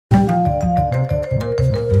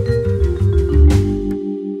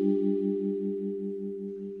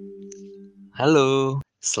Halo,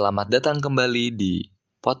 selamat datang kembali di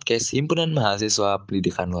podcast Himpunan Mahasiswa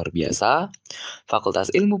Pendidikan Luar Biasa,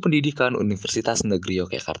 Fakultas Ilmu Pendidikan Universitas Negeri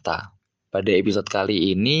Yogyakarta. Pada episode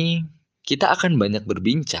kali ini, kita akan banyak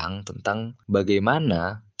berbincang tentang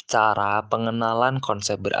bagaimana cara pengenalan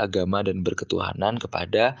konsep beragama dan berketuhanan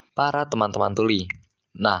kepada para teman-teman tuli.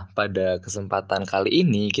 Nah, pada kesempatan kali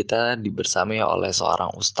ini kita dibersamai oleh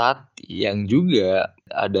seorang ustadz yang juga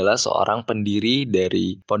adalah seorang pendiri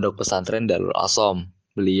dari Pondok Pesantren Darul Ashom.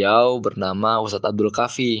 Beliau bernama Ustadz Abu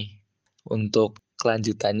Kahfi. Untuk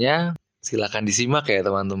kelanjutannya, silakan disimak ya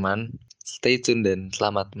teman-teman. Stay tune dan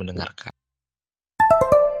selamat mendengarkan.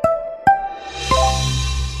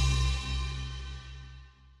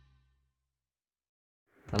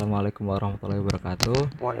 Assalamualaikum warahmatullahi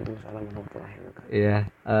wabarakatuh. Waalaikumsalam warahmatullahi wabarakatuh. Iya,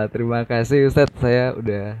 terima kasih Ustadz. Saya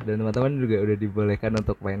udah dan teman-teman juga udah dibolehkan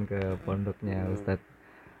untuk main ke pondoknya Ustadz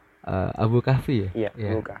Abu Kahfi ya?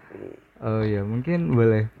 Iya, Abu Kahfi. Oh ya, mungkin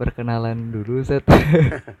boleh perkenalan dulu Ustadz.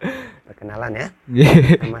 Perkenalan ya. Iya.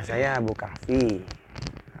 Nama saya Abu Kahfi.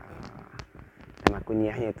 Nama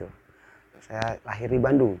kunyahnya itu. Saya lahir di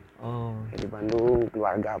Bandung. Oh. Lahir di Bandung,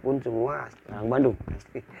 keluarga pun semua orang Bandung.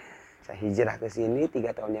 Asli. Saya hijrah ke sini 3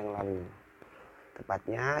 tahun yang lalu.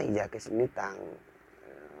 Tepatnya hijrah ke sini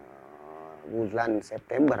bulan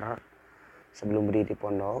September sebelum berdiri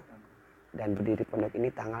pondok, dan berdiri pondok ini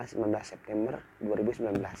tanggal 19 September 2019.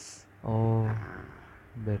 Oh.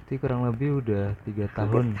 Berarti kurang lebih udah 3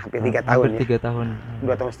 tahun. Hampir 3 tahun ya. 3 tahun.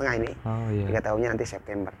 2 tahun setengah ini. Oh iya. 3 tahunnya nanti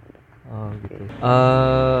September. Oh gitu.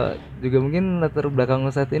 Juga mungkin latar belakang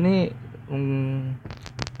Ustadz ini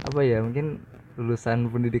apa ya? Mungkin lulusan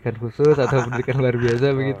pendidikan khusus atau pendidikan luar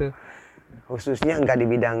biasa begitu. Khususnya enggak di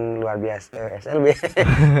bidang luar biasa SLB,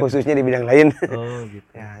 khususnya di bidang lain. Oh gitu.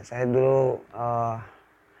 Ya, saya dulu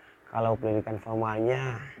kalau pendidikan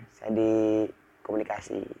formalnya saya di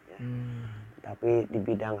komunikasi ya. Tapi di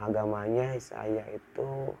bidang agamanya saya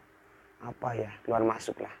itu apa ya, keluar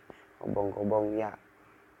masuk lah, ngobong-ngobong ya,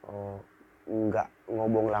 enggak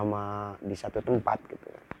ngobong lama di satu tempat gitu,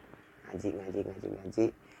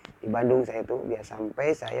 ngaji. Di Bandung saya itu biasa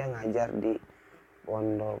sampai saya ngajar di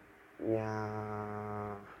pondoknya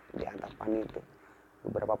di Antapani itu,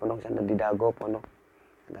 beberapa pondok sana di Dago, pondok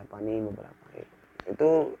Antapani beberapa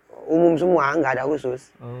itu umum semua, nggak ada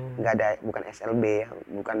khusus. Nggak ada, bukan SLB ya,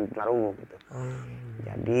 bukan tunarungu gitu.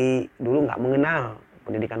 Jadi dulu nggak mengenal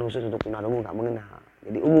pendidikan khusus untuk tunarungu, nggak mengenal,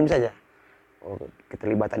 jadi umum saja.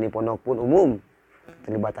 Keterlibatan di pondok pun umum,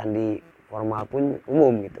 keterlibatan di formal pun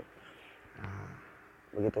umum gitu.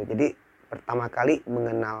 Begitu. Jadi pertama kali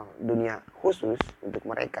mengenal dunia khusus untuk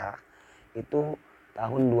mereka itu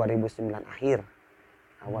tahun 2009 akhir,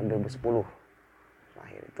 awal 2010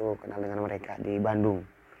 akhir itu kenal dengan mereka di Bandung.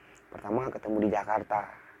 Pertama ketemu di Jakarta,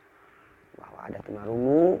 bahwa ada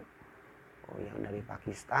tunarungu yang dari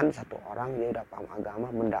Pakistan, satu orang dia udah paham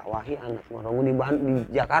agama, mendakwahi anak tunarungu di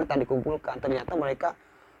Jakarta, dikumpulkan. Ternyata mereka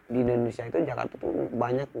di Indonesia itu, Jakarta tuh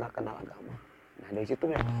banyak nggak kenal agama. Nah dari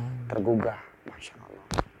situ ya tergugah, Masya Allah,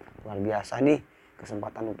 luar biasa nih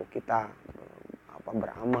kesempatan untuk kita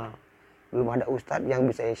beramal. Belum ada ustadz yang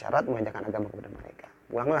bisa isyarat mengajarkan agama kepada mereka.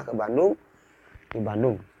 Pulanglah ke Bandung, di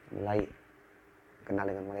Bandung mulai kenal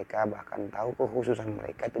dengan mereka, bahkan tahu kekhususan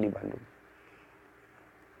mereka itu di Bandung.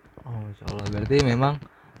 Oh, Masya Allah. Berarti memang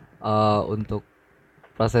untuk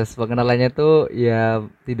proses pengenalannya tuh ya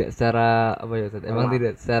tidak secara apa ya Ustaz? Emang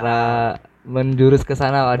tidak secara menjurus ke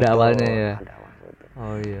sana, ada awalnya ya. Ada awal itu.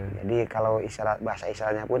 Oh iya. Jadi kalau bahasa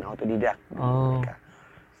isyaratnya pun autodidak. Mereka.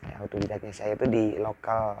 Autodidaknya saya itu di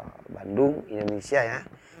lokal Bandung, Indonesia ya.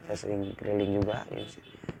 Saya sering keliling juga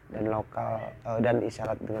dan lokal dan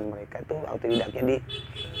isyarat dengan mereka itu autodidaknya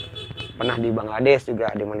pernah di Bangladesh juga,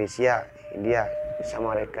 di Malaysia, India,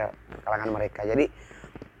 sama mereka, kalangan mereka. Jadi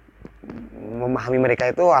memahami mereka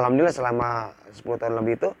itu alhamdulillah selama 10 tahun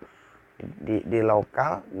lebih itu di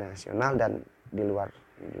lokal, nasional, dan di luar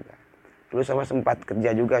juga. Dulu saya sempat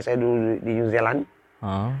kerja juga, saya dulu di New Zealand.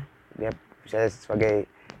 Saya sebagai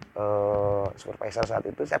supervisor saat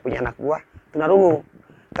itu. Saya punya anak buah tunarungu,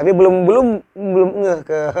 tapi belum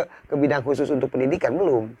ke bidang khusus untuk pendidikan,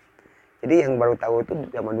 belum. Jadi yang baru tahu itu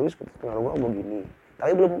zaman dulu seperti tunarungu begini,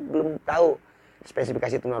 tapi belum tahu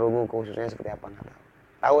spesifikasi tunarungu khususnya seperti apa, nggak tahu.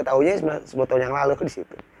 Tahu-taunya 10 tahun yang lalu di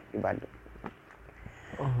situ di Bandung.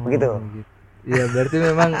 Begitu. Ya berarti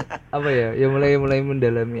memang apa ya? Ya mulai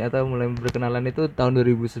mendalami atau mulai berkenalan itu tahun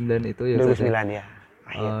 2009 itu ya. 2009 ya.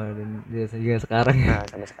 Dan ya hingga sekarang ya.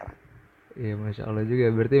 Sampai sekarang. Iya, Masya Allah juga.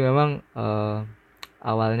 Berarti memang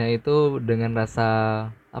awalnya itu dengan rasa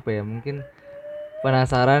apa ya? Mungkin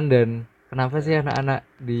penasaran dan kenapa sih anak-anak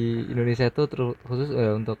di Indonesia itu khusus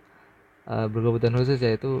untuk berkebutuhan khusus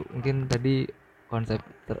ya, itu mungkin tadi konsep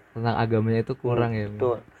tentang agamanya itu kurang ya.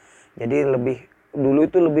 Betul. Jadi dulu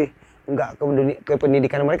itu lebih enggak ke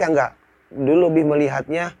pendidikan mereka, enggak. Dulu lebih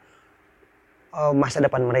melihatnya masa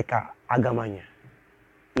depan mereka, agamanya,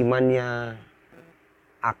 imannya,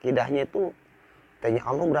 akidahnya itu tanya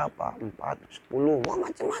Allah berapa? 4, 10, wah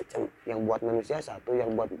macam-macam. Yang buat manusia satu,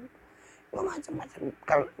 yang buat wah macam-macam.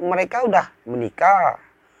 Kalau mereka udah menikah,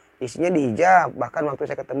 isinya dihijab. Bahkan waktu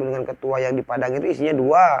saya ketemu dengan ketua yang di Padang itu isinya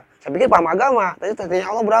 2. Saya pikir paham agama. Tadi tanya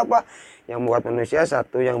Allah berapa? Yang buat manusia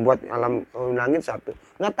satu, yang buat alam langit satu.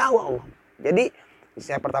 Nggak tahu Allah. Jadi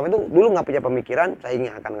saya pertama itu dulu nggak punya pemikiran saya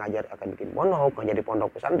ingin akan ngajar, akan bikin pondok, ngajar di pondok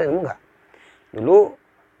pesantren, enggak. Dulu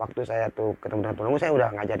waktu saya tuh ketemu dengan pondok, saya udah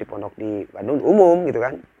ngajar di pondok di Bandung umum gitu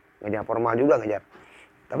kan, ngajar formal juga ngajar.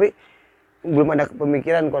 Tapi belum ada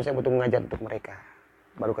pemikiran kalau saya butuh mengajar untuk mereka.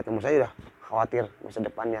 Baru ketemu saya udah khawatir masa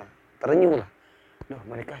depannya, terenyuh lah. Loh,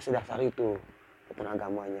 mereka sudah dasar itu tentang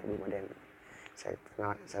agamanya, belum ada yang saya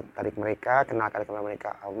tarik mereka, kenalkan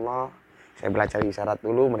mereka Allah. Saya belajar isyarat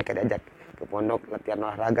dulu, mereka diajak ke pondok latihan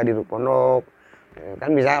olahraga di pondok.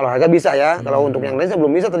 Kan bisa olahraga bisa ya. Kalau untuk yang lain saya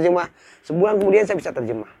belum bisa terjemah. Sebulan kemudian saya bisa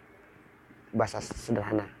terjemah. Bahasa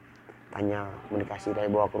sederhana. Tanya, komunikasi dari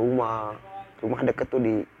bawa ke rumah. Rumah deket tuh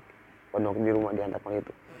di pondok, di rumah di Antapan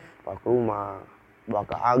itu. Bawa ke rumah, bawa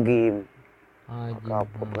ke agim. Ke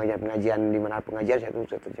pengajian di mana pengajian saya tuh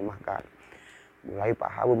saya terjemahkan. Mulai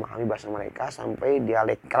paham, memahami bahasa mereka sampai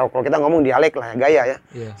dialek. Kalau kita ngomong dialek lah ya, gaya ya.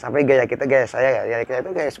 Yeah. Sampai gaya kita, gaya saya ya. Dialek kita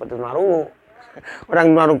itu kayak seperti tunarungu. Orang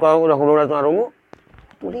tunarungu kalau udah ngobrol tunarungu,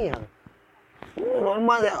 mulia.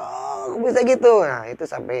 Normal ya. Oh, bisa gitu. Nah, itu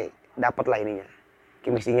sampai dapat lah ininya.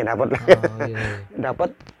 Kimisinya dapat lah. Oh, yeah.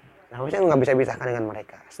 Dapat. Nah, saya nggak bisa pisahkan dengan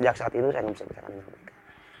mereka. Sejak saat itu saya nggak bisa pisahkan dengan mereka.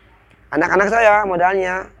 Anak-anak saya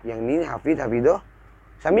modalnya, yang ini Hafidoh,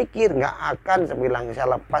 saya mikir nggak akan saya bilang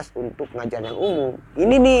saya lepas untuk ngajar yang umum.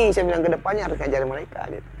 Ini nih saya bilang ke depannya harus ngajarin mereka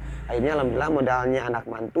gitu. Akhirnya alhamdulillah modalnya anak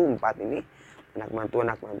mantu 4 ini, anak mantu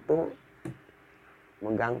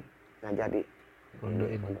megang ngajar di pondok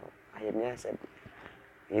ini. Akhirnya saya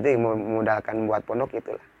itu yang memodalkan buat pondok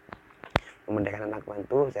itulah. Memudahkan anak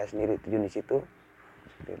mantu, saya sendiri tujuan di situ.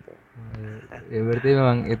 Gitu. Ya berarti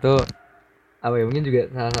memang itu apa ya, mungkin juga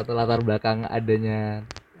salah satu latar belakang adanya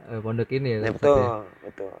pondok ini ya. Betul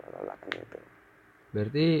latar belakang itu.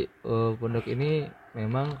 Berarti pondok ini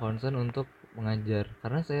memang concern untuk mengajar,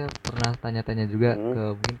 karena saya pernah tanya-tanya juga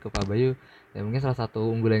mungkin ke Pak Bayu ya, mungkin salah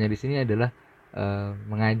satu unggulannya di sini adalah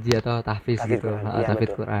mengaji atau tahfiz gitu,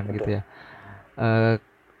 tahfiz Quran betul. Gitu ya.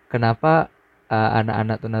 Kenapa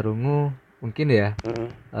anak-anak tunarungu mungkin ya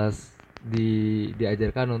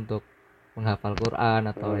diajarkan untuk menghafal Quran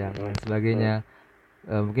atau yang lain sebagainya.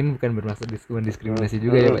 Mungkin bukan bermaksud mendiskriminasi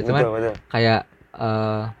juga ya Pak, cuman betul. Kayak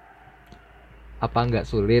apa nggak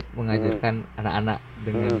sulit mengajarkan anak-anak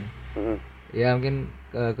dengan ya mungkin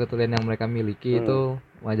ketulian yang mereka miliki itu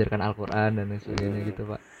mengajarkan Al-Quran dan lain sebagainya gitu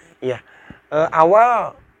Pak. Iya,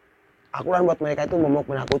 awal Al-Quran buat mereka itu momok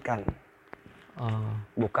menakutkan.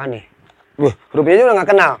 Bukan nih, hurufnya aja udah nggak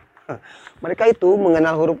kenal. Mereka itu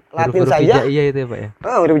mengenal huruf Latin huruf saja. Iya itu ya Pak ya.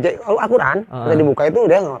 Huruf Al-Quran udah dibuka itu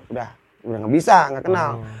udah nggak bisa, nggak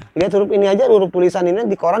kenal. Lihat huruf ini aja, huruf tulisan ini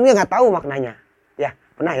di koran dia nggak tahu maknanya. Ya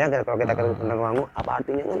pernah ya kalau kita ke pendengar apa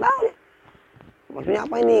artinya nggak tahu ya. Maksudnya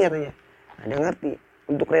apa ini katanya? Ada ngerti.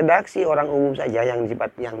 Untuk redaksi orang umum saja yang sifat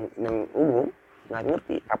yang umum nggak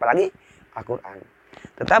ngerti, apalagi Al-Quran.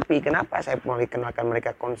 Tetapi kenapa saya mau kenalkan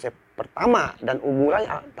mereka konsep pertama dan unggulan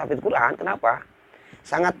tahfidz Quran? Kenapa?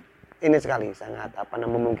 Sangat ini sekali, sangat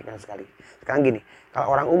memungkinkan sekali. Sekarang gini,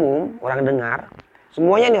 kalau orang umum, orang dengar,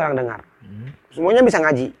 semuanya nih orang dengar, semuanya bisa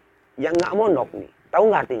ngaji. Yang nggak mondok nih, tahu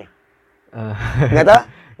nggak artinya? Nggak tahu,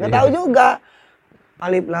 nggak tahu juga.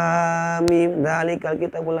 Alif lam mim dzalikal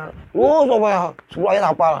kitabul la. Coba 10 ayat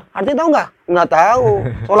hafal. Artinya tahu nggak? Nggak tahu.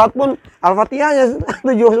 Salat pun Al-Fatihahnya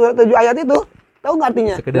 7 ayat itu, tahu nggak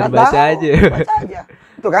artinya? Sekedar baca aja. Baca aja.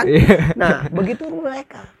 Itu kan? Nah, begitu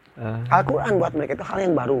mereka. Al-Quran buat mereka itu hal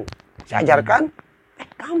yang baru. Saya ajarkan,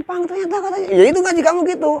 gampang ternyata katanya. Ya itu ngaji kamu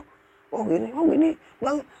gitu. Oh gini.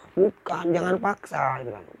 Bukan, jangan paksa.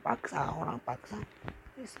 Paksa, orang paksa.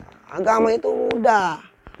 Bisa. Agama itu mudah.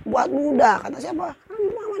 Buat mudah. Kata siapa?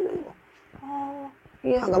 Oh,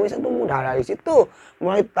 iya agama itu mudah. Dari situ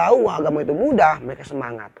mulai tahu agama itu mudah, mereka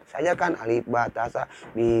semangat. Saya ajarkan alif, ba, ta, sa,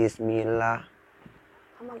 bismillah.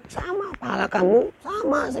 Sama, pahala kamu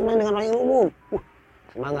sama sebenarnya dengan orang yang umum.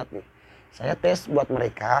 Semangat nih. Saya tes buat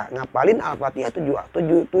mereka ngapalin Al-Fatihah 7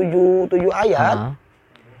 ayat.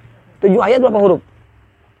 7 ayat berapa huruf?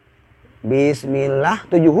 Bismillah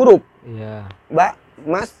 7 huruf. Iya. Mbak,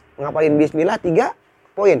 Mas ngapalin bismillah 3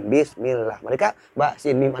 poin. Bismillah. Mereka ba,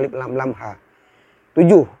 sin, mim, alif, lam, lam, ha.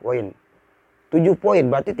 7 poin. 7 poin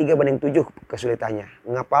berarti 3/7 kesulitannya.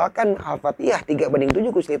 Menghafalkan Al-Fatihah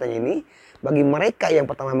 3/7 kesulitannya ini bagi mereka yang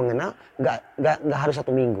pertama mengenal nggak harus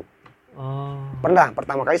 1 minggu. Pernah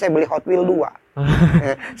pertama kali saya beli Hot Wheel 2.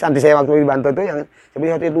 Sampai saya waktu dibantu tuh yang saya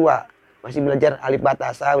beli Hot Wheel 2. Masih belajar alif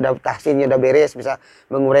batasa, udah tahsinnya udah beres, bisa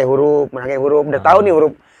mengurai huruf, merangkai huruf, udah tahu nih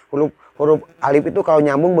huruf alif itu kalau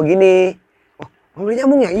nyambung begini. Oh,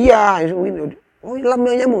 nyambung ya? Iya. Oh,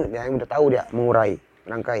 lamnya nyambung. Ya, udah tahu dia mengurai,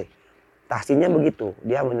 merangkai. Tahsinnya begitu,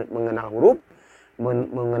 dia mengenal huruf,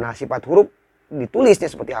 mengenal sifat huruf, ditulisnya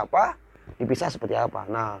seperti apa, dipisah seperti apa.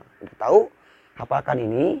 Nah, udah tahu, hafalkan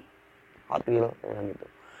ini, Hot Wheel, gitu.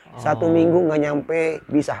 1 minggu nggak nyampe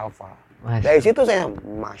bisa hafal. Dari situ saya,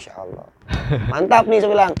 Masya Allah, mantap nih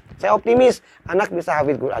saya bilang, saya optimis, anak bisa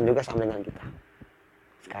hafid Quran juga sama dengan kita.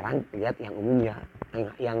 Sekarang lihat yang umumnya,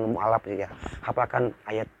 yang mu'alaf saja, hafalkan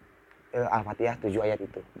ayat Al-Fatihah 7 ayat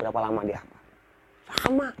itu, berapa lama dia hafal?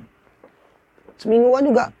 Sama. Semingguan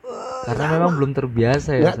juga karena sama. memang belum terbiasa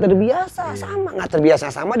ya. Nggak terbiasa, sama. Nggak terbiasa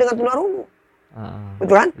sama dengan tunarungu.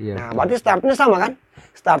 Betul kan? Iya. Nah, berarti startnya sama kan?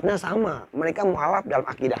 Startnya sama. Mereka mu'alaf dalam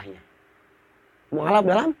akidahnya. Mu'alaf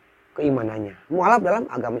dalam keimanannya. Mu'alaf dalam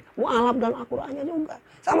agamanya. Mu'alaf dalam Al-Qur'annya juga.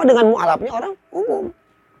 Sama dengan mu'alafnya orang umum.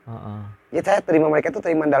 Jadi saya terima mereka itu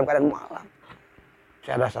terima dalam keadaan mu'alaf.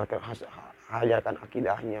 Saya dasarkan, ajarkan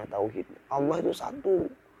akidahnya, tauhidnya. Allah itu satu.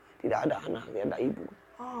 Tidak ada anak, tidak ada ibu.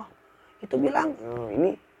 Itu bilang,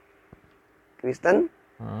 ini Kristen,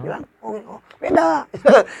 bilang, oh beda.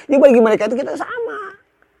 Jadi bagi mereka itu kita sama.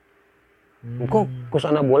 Kok ke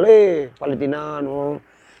sana boleh, Palestina,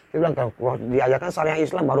 dia bilang, kalau diajarkan syariah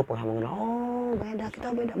Islam baru pernah mengenal. Oh beda,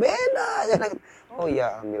 kita beda. Oh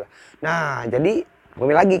iya, alhamdulillah. Nah, jadi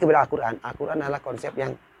kembali lagi kepada Al-Quran. Al-Quran adalah konsep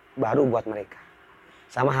yang baru buat mereka.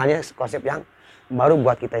 Sama halnya konsep yang baru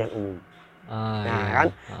buat kita yang umum.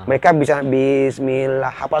 Kan mereka bisa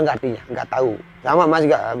bismillah apa nggak artinya nggak tahu, sama mas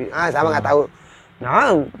juga sama nggak tahu.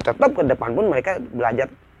 Nah tetap ke depan pun mereka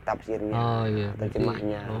belajar tafsirnya,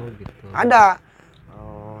 terjemahnya. Gitu. Ada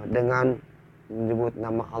dengan menyebut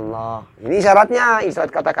nama Allah, ini isyaratnya,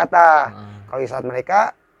 isyarat kata-kata. Kalau isyarat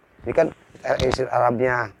mereka ini kan isyarat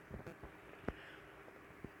Arabnya,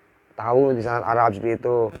 tahu isyarat Arab seperti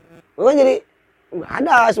itu. Jadi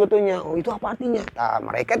ada sebetulnya, itu apa artinya? Nah,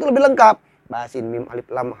 mereka itu lebih lengkap. Basin, mim, alif,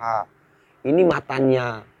 lam, ha. Ini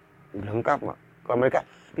matanya. Lebih lengkap. Kalau mereka,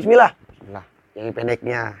 bismillah. Bismillah. Yang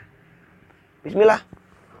pendeknya. Bismillah.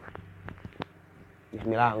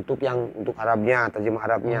 Bismillah. Untuk Arabnya, terjemah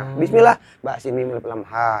Arabnya. Bismillah. Basin, mim, alif, lam,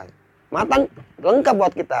 ha. Matan lengkap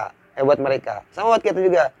buat kita. Buat mereka. Sama buat kita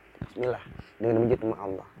juga. Bismillah. Dengan menyebut nama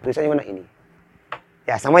Allah. Tulisannya mana ini?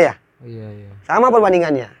 Ya, sama ya? Iya. Sama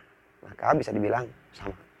perbandingannya. Maka bisa dibilang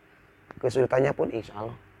sama. Kesulitannya pun insya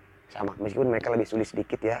Allah sama. Meskipun mereka lebih sulit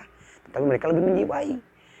sedikit ya, tetapi mereka lebih menjiwai.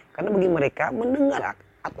 Karena bagi mereka mendengar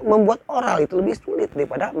atau membuat oral itu lebih sulit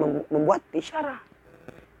daripada membuat isyarat.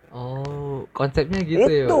 Oh, konsepnya gitu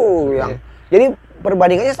ya? Itu yang. Jadi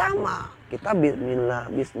perbandingannya sama. Kita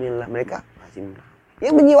bismillah, mereka bismillah.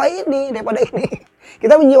 Yang menjiwai ini daripada ini.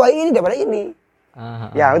 Kita menjiwai ini daripada ini.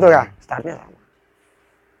 Ya betul ya. Startnya sama.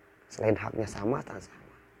 Selain haknya sama, start sama.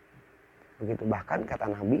 Begitu, bahkan kata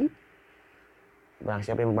Nabi, barang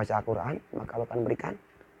siapa yang membaca Al-Quran maka Allah akan berikan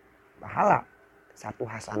pahala 1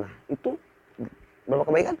 hasanah. Itu berapa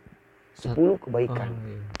kebaikan? 10 kebaikan.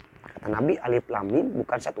 Kata Nabi, alif lam mim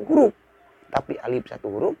bukan 1 huruf, tapi alif 1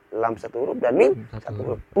 huruf, lam 1 huruf, dan mim 1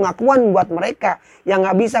 huruf. Pengakuan buat mereka yang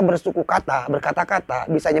nggak bisa berkata-kata,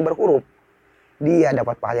 bisanya berhuruf, dia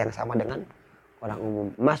dapat pahala yang sama dengan orang umum.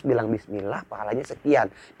 Mas bilang bismillah, pahalanya sekian.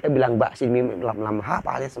 Dia bilang basin mim lam ha,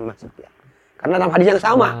 pahalanya sekian. Karena dalam hadis yang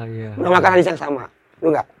sama, menamakan hadis yang sama,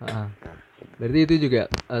 itu enggak? Berarti itu juga,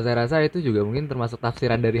 saya rasa itu juga mungkin termasuk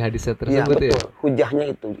tafsiran dari hadis tersebut ya? Betul. Hujahnya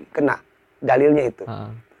itu, kena, dalilnya itu.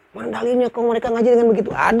 Mana dalilnya kalau mereka ngaji dengan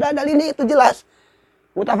begitu? Ada dalilnya itu jelas,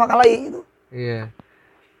 mutafaq alaih itu. Iya,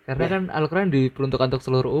 karena kan Al-Quran diperuntukkan untuk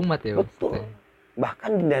seluruh umat ya. Betul.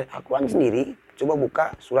 Bahkan di Al-Quran sendiri, coba buka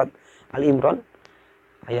surat Ali Imran,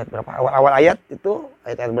 ayat berapa? Awal ayat itu,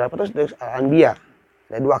 ayat berapa terus Al-Anbiya.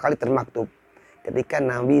 Ada 2 kali termaktub. Ketika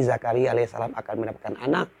Nabi Zakaria alaihissalam akan mendapatkan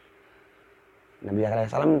anak, Nabi Zakaria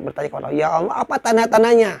alaihissalam bertanya kepada Allah, ya Allah, apa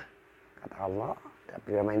tanda-tandanya? Kata Allah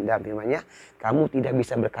dalam firman-Nya, kamu tidak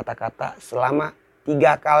bisa berkata-kata selama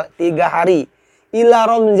 3 hari, ila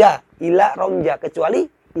romja, kecuali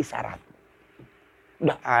isyarat.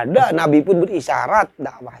 Udah ada, Nabi pun berisyarat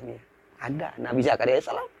dakwahnya. Ada Nabi Zakaria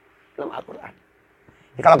alaihissalam dalam Al-Quran.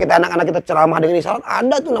 Ya, kalau kita anak-anak kita ceramah dengan isyarat,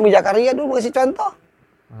 ada tuh Nabi Zakaria dulu ngasih contoh.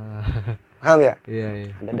 Paham ya?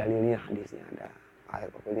 Iya. Ada dalilnya, hadisnya ada. air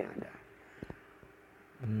bakunya ada.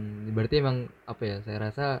 Berarti emang apa ya? Saya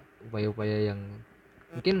rasa upaya-upaya yang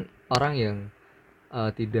mungkin orang yang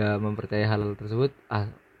tidak mempercayai hal tersebut,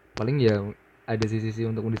 paling ya ada sisi-sisi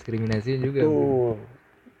untuk mendiskriminasi juga. Betul.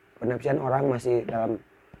 Penafsiran orang masih dalam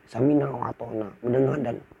samina wa atona, mendengar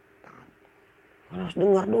dan taat. Harus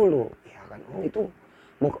dengar dulu, ya kan? Oh itu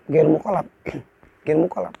ger mukolab, ger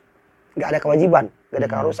mukolab, nggak ada kewajiban, nggak ada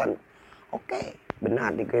keharusan. Oke,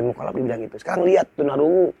 benar di ger mukolab dibilang itu. Sekarang lihat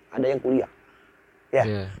tunarungu ada yang kuliah,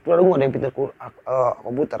 ya. Tunarungu ada yang pintar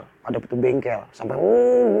komputer, ada pintar bengkel, sampai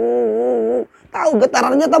tahu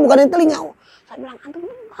getarannya tahu bukan yang telinga. Saya bilang antum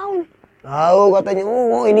tahu nih. Tahu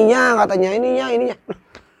katanya, ininya.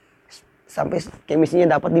 Sampai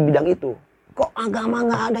kemisinya dapat di bidang itu. Kok agama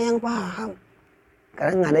nggak ada yang paham?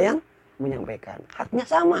 Karena nggak ada yang menyampaikan. Haknya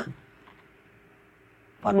sama.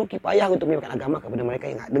 Fardu kifayah untuk menyampaikan agama kepada mereka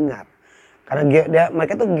yang nggak dengar. Karena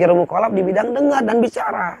mereka tuh ghairu mukolab di bidang dengar dan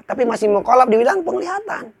bicara, tapi masih mukolab di bidang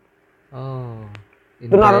penglihatan.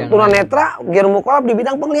 Tunanetra ghairu mukolab di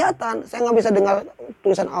bidang penglihatan. Saya nggak bisa dengar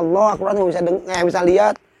tulisan Allah, Al-Quran nggak bisa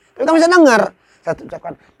lihat. Tapi kan bisa dengar. Saya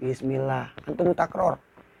ucapkan Bismillah, antum takror.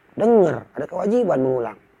 Dengar, ada kewajiban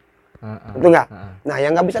mengulang. Betul nggak? Nah,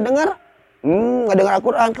 yang nggak bisa dengar, nggak dengar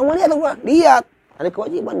Al-Quran. Kamu lihat Al-Quran, lihat. Ada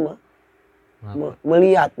kewajiban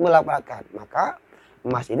melihat, melafalkan. Maka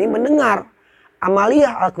Mas ini mendengar.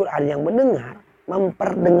 Amaliyah Al-Quran yang mendengar,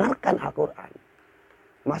 memperdengarkan Al-Quran.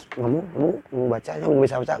 Mas, kamu baca, kamu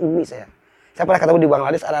bisa baca, saya. Saya pernah ketemu di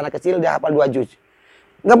Bangladesh, ada anak kecil, dia hafal 2 juz.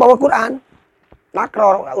 Nggak bawa Quran.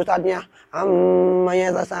 Takror ustadznya,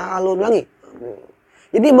 ammaya tasa'alun, ulangi.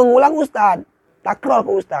 Jadi mengulang ustadz, takror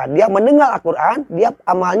ke ustadz. Dia mendengar Al-Quran, dia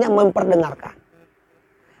amalnya memperdengarkan.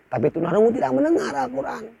 Tapi tunarungu tidak mendengar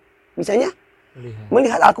Al-Quran. Bisanya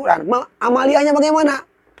melihat Al-Quran. Amaliyahnya bagaimana?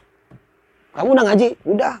 Kamu udah ngaji?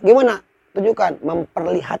 Udah, gimana? Tunjukkan,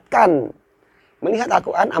 memperlihatkan. Melihat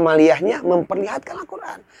Al-Quran, amaliyahnya memperlihatkan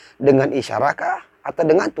Al-Quran. Dengan isyarakah atau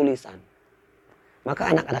dengan tulisan.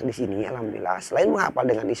 Maka anak-anak di sini, alhamdulillah, selain menghafal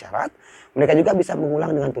dengan isyarat, mereka juga bisa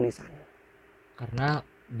mengulang dengan tulisan. Karena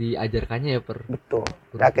diajarkannya ya Betul.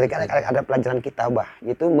 Kira-kira ada pelajaran kitabah,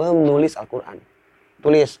 yaitu menulis Al-Quran.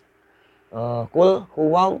 Tulis, kul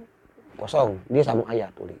huwang kosong, dia sambung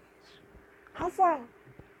ayat, tulis. Hafal.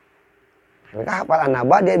 Mereka hafal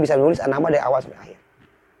An-Naba, dia bisa nulis An-Naba dari awal sampai akhir.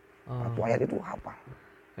 Satu ayat itu hafal.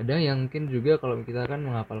 Ada yang mungkin juga kalau kita kan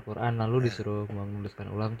menghafal Quran lalu disuruh menuliskan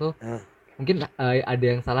ulang tuh, mungkin ada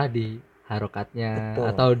yang salah di harokatnya. Betul.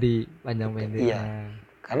 Atau di panjang pendeknya. Iya.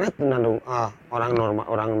 Karena orang normal,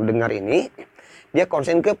 orang dengar ini dia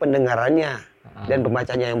konsen ke pendengarannya dan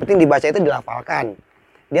pembacanya. Yang penting dibaca itu dilafalkan.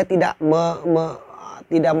 Dia tidak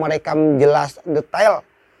tidak merekam jelas detail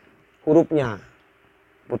hurufnya.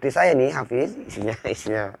 Putri saya nih Hafiz, isinya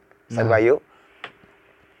Ustadz Bayu.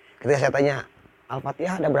 Ketika saya tanya,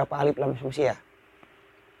 Al-Fatihah ada berapa alif lam ya?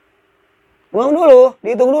 Ulang dulu,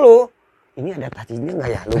 dihitung dulu. Ini ada tajwidnya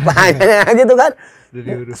nggak ya? Lupa gitu kan.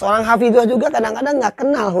 Seorang hafidhah juga kadang-kadang nggak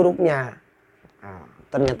kenal hurufnya. Nah,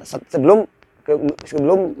 ternyata sebelum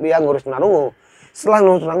dia ngurus tunarungu, setelah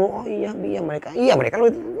ngurus tunarungu, oh iya mereka ini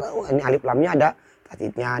alif lamnya ada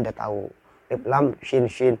tajwidnya, ada tahu. Alif lam shin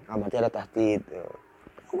berarti ada tajwid.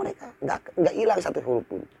 Mereka nggak hilang satu huruf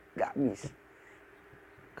pun, nggak habis.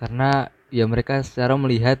 Karena ya mereka secara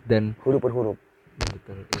melihat dan huruf per huruf.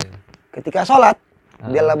 Betul. Iya. Ketika sholat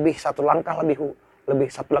dia lebih satu langkah lebih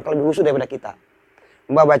khusyuk daripada kita.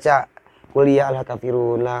 Mbak baca kuliah al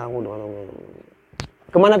kafirun lah.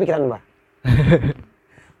 Kemana pikiran Mbak?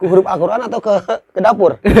 Ke huruf Al-Quran atau ke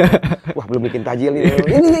dapur? Wah belum bikin tajil ini.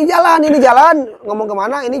 Ini jalan. Ngomong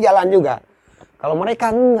kemana? Ini jalan juga. Kalau mereka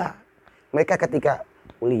enggak. Mereka ketika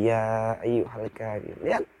kuliah ayyuhal kafirun.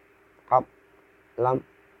 Lihat. Hap. Lam.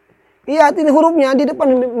 Lihat ini hurufnya di depan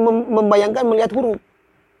membayangkan melihat huruf.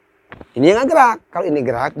 Ini yang gerak. Kalau ini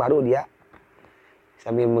gerak baru dia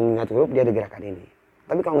sambil mengingat huruf dia ada gerakan ini.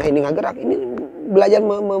 Tapi kalau ini nggak gerak, ini belajar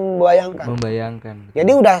membayangkan.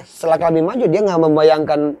 Jadi udah setelah lebih maju dia nggak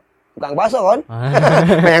membayangkan tukang bakso kan,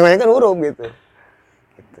 bayangkan huruf gitu.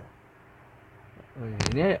 Oh,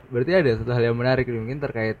 ini berarti ada satu hal yang menarik mungkin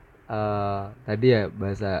terkait tadi ya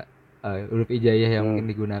bahasa huruf hijaiyah yang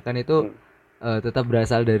mungkin digunakan itu tetap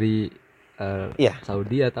berasal dari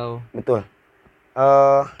Saudi atau? Betul.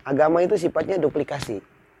 Agama itu sifatnya duplikasi,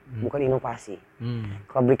 bukan inovasi.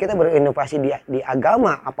 Kalau kita berinovasi di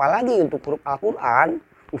agama, apalagi untuk huruf Al-Quran,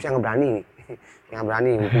 saya nggak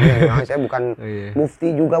berani. Saya bukan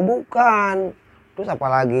mufti juga bukan. Terus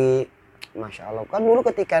apalagi, masya Allah. Kan dulu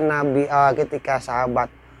ketika ketika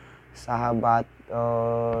sahabat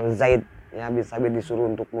Zaid ya bin Sabit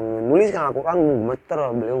disuruh untuk menuliskan Al-Quran, gemeter,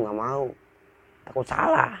 beliau nggak mau. takut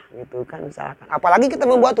salah gitu kan, misalkan. Apalagi kita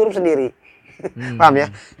membuat huruf sendiri. Paham ya?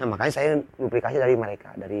 Nah, makanya saya duplikasi dari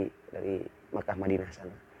mereka, dari Makkah Madinah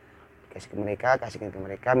sana. Kasih ke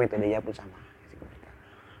mereka, metodenya pun sama. Kasih ke mereka.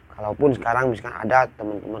 Kalaupun sekarang misalkan ada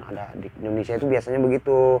teman-teman ada di Indonesia itu biasanya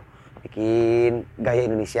begitu, bikin gaya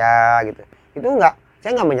Indonesia gitu. Itu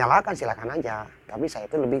saya nggak menyalahkan, silakan aja. Tapi saya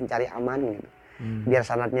itu lebih mencari aman gitu. Biar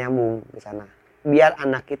sanad nyambung ke sana. Biar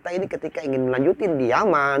anak kita ini ketika ingin melanjutin di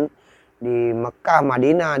Yaman, di Mekah,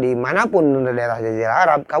 Madinah, dimanapun daerah Jazirah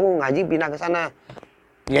Arab, kamu ngaji pindah ke sana,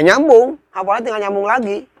 ya nyambung, apalagi tinggal nyambung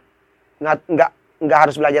lagi, nggak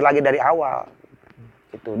harus belajar lagi dari awal,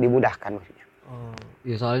 itu dimudahkan maksudnya. Oh,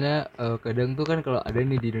 ya soalnya kadang tuh kan kalau ada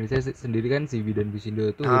nih di Indonesia sendiri kan si Bi dan Bisindo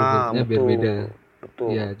tuh huruf-hurufnya berbeda.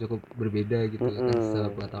 Betul. Ya cukup berbeda gitu kan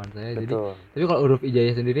sepengetahuan saya. Betul. Jadi tapi kalau huruf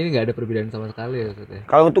hijaiyah sendiri ini nggak ada perbedaan sama sekali ya Ustadz.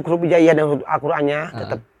 Kalau untuk huruf hijaiyah dan huruf Al-Qur'annya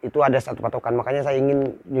tetap itu ada satu patokan, makanya saya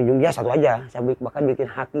ingin junjung dia satu aja. Saya bahkan bikin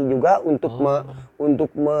haki juga untuk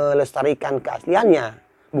untuk melestarikan keasliannya.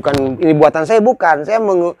 Bukan ini buatan saya, bukan. Saya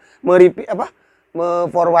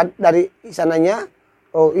forward dari sananya.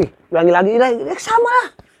 Ulangi lagi sama lah.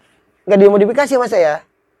 Nggak dimodifikasi sama saya.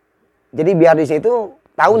 Jadi biar di situ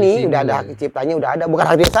tahu nih udah ada hak ciptanya, udah ada, bukan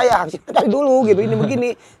hak saya, hak cipta dari dulu gitu. Ini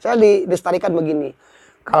begini, saya dilestarikan begini.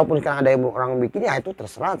 Kalaupun sekarang ada orang bikin ya itu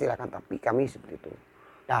terserah, silakan, tapi kami seperti itu.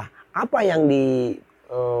 Nah, apa yang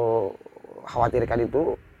khawatirkan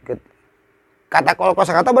itu kata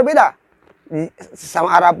kosakata berbeda.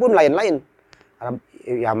 Sama Arab pun lain-lain. Arab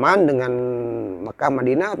Yaman dengan Mekah,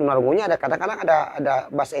 Madinah, tunarungunya ada kadang-kadang ada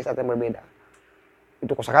bahasa Islam yang berbeda.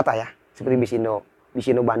 Itu kosakata ya, seperti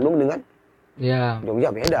Bisindo Bandung dengan Jogja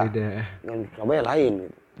beda. Dengan Surabaya lain.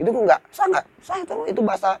 Itu kok nggak sah itu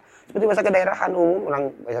bahasa seperti bahasa kedaerahan umum, orang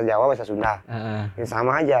bahasa Jawa, bahasa Sunda. Ini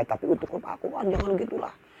sama aja, tapi untuk Al-Quran jangan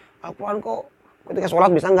gitulah. Al-Quran kok ketika sholat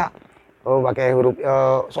bisa nggak? Pakai huruf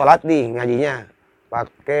sholat nih ngajinya,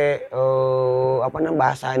 pakai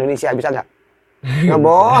bahasa Indonesia bisa nggak? Nggak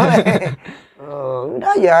boleh.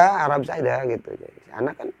 Udah aja Arab saja gitu. Jadi,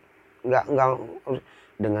 anak kan nggak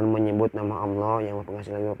dengan menyebut nama Allah yang Maha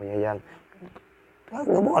Pengasih lagi Maha Penyayang.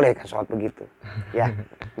 Nggak boleh kan sholat begitu. Ya,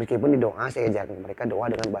 meskipun di doa saya ajarkan mereka doa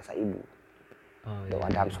dengan bahasa ibu. Doa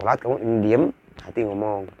dalam sholat kamu ini diem, hati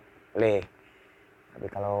ngomong, boleh. Tapi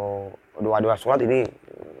kalau doa sholat ini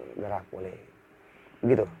gerak boleh.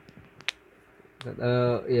 Begitu.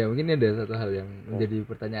 Ya mungkin ada satu hal yang menjadi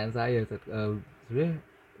pertanyaan saya, sebenarnya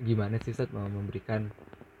gimana sih Ustadz mau memberikan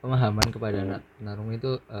pemahaman kepada anak tunarungu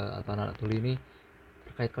itu atau anak tuli ini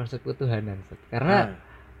terkait konsep ketuhanan, Ustadz? Karena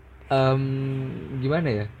gimana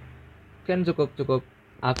ya, kan cukup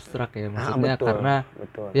abstrak ya maksudnya. Betul, karena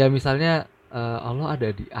betul. Ya misalnya Allah ada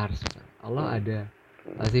di ars, Allah ada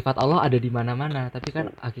sifat Allah ada di mana-mana, tapi kan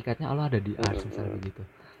hakikatnya Allah ada di ars misalnya begitu.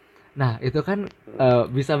 Nah itu kan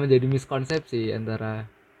bisa menjadi miskonsepsi antara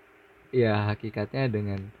ya hakikatnya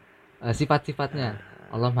dengan sifat-sifatnya.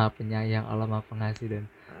 Allah Maha Penyayang, Allah Maha Pengasih dan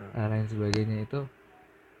lain sebagainya. Itu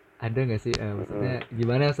ada nggak sih maksudnya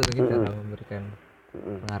gimana Ustadz kita memberikan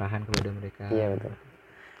pengarahan kepada mereka? Iya betul.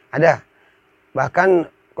 Ada. Bahkan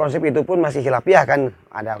konsep itu pun masih khilafiyah kan,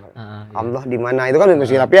 ada Allah di mana itu kan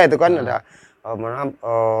masih khilafiyah, itu kan ada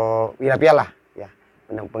khilafiyah lah ya.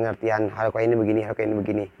 Pengertian hal kayak ini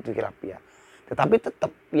begini itu khilafiyah. Tetapi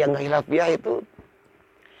tetap yang nggak khilafiyah itu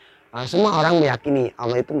semua orang meyakini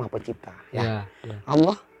Allah itu Maha Pencipta ya.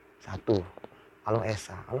 Allah satu, Allah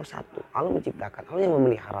Esa, Allah satu, Allah menciptakan, Allah yang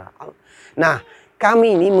memelihara. Nah,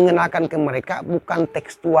 kami ini mengenalkan ke mereka bukan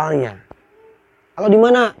tekstualnya. Allah di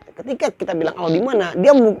mana? Ketika kita bilang Allah di mana,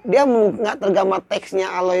 dia nggak tergambar teksnya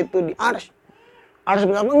Allah itu di ars. Ars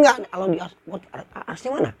benar enggak? Allah di ars.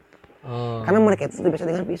 Arsnya mana? Karena mereka itu biasa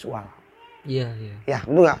dengan visual. Iya. Ya,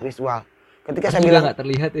 betul nggak visual. Ketika saya bilang nggak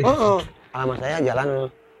terlihat ya. Alamat saya jalan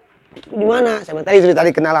di mana? Saya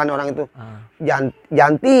tadi kenalan orang itu.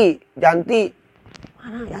 Janti.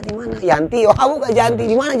 Mana Yanti mana? Yanti, bukan Janti.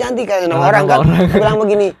 Di mana Janti? Kayak nama orang kan. Dia bilang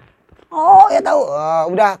begini. Ya tahu.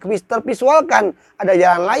 Udah tervisualkan ada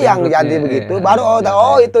jalan layang Janti begitu. Baru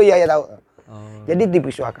itu ya tahu. Jadi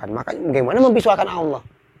divisualkan. Makanya bagaimana memvisualkan Allah?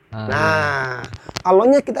 Nah,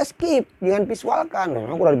 Allahnya kita skip, jangan visualkan.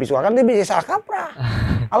 Kalau udah divisualkan dia bisa salah kaprah.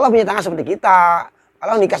 Allah punya tangan seperti kita.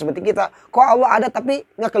 Allah nikah seperti kita. Kok Allah ada tapi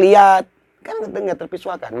nggak kelihatan? Kan nggak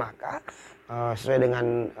tervisualkan. Maka sesuai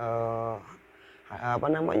dengan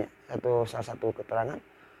salah satu keterangan,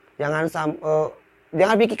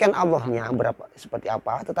 jangan pikirkan Allahnya seperti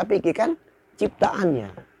apa, tetapi pikirkan ciptaannya.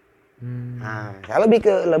 Nah, saya lebih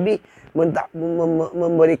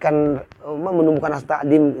memberikan menumbuhkan rasa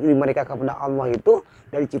takdim di mereka kepada Allah itu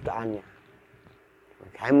dari ciptaannya.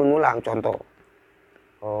 Saya mengulang contoh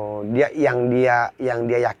yang dia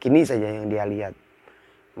yakini saja, yang dia lihat.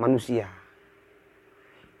 Manusia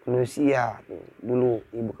dulu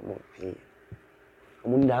ibu kamu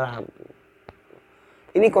di dalam.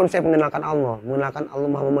 Ini konsep mengenalkan Allah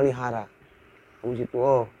Maha memelihara. Kamu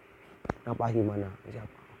situ, napas gimana?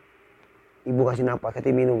 Siapa? Ibu kasih napas, kasih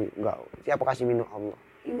minum, enggak. Siapa kasih minum? Allah.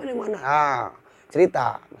 Gimana?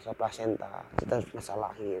 Cerita masalah plasenta, cerita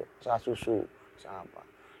masalah lahir, masalah susu, masalah apa?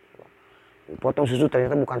 Potong susu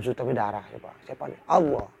ternyata bukan susu tapi darah. Siapa nih?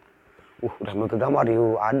 Allah. Udah kegambar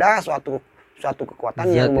ada suatu kekuatan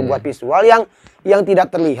Zat, yang membuat visual yang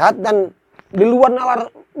tidak terlihat dan di luar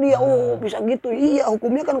nalar dia. Bisa gitu. Iya,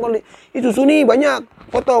 hukumnya kan kalau itu susu nih banyak,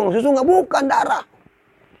 potong susu nggak, bukan darah.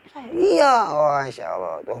 Iya, Insya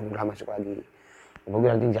Allah. Tuh udah masuk lagi.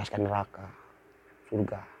 Kemudian nanti jelaskan neraka,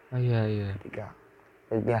 surga. Iya. Ketika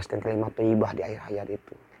jelaskan kalimat thayyibah di akhir hayat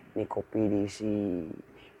itu. Ini kopi diisi,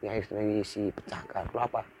 ini air diisi, pecahkan. Lu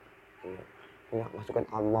apa? Iya. Masukkan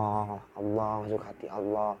Allah, masuk hati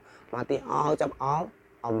Allah. Mati ucap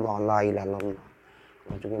Allah, la ilaha illallah.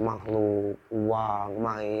 Masukin makhluk, uang,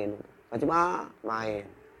 main. Macam main.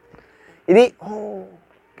 Jadi,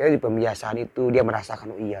 kayak di pembiasaan itu dia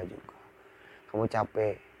merasakan, iya juga. Kamu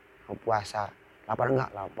capek, kamu puasa, lapar enggak?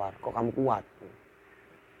 Lapar. Kok kamu kuat?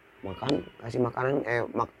 Makan, kasih makanan,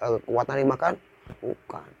 kekuatan dimakan?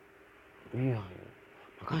 Bukan. Iya.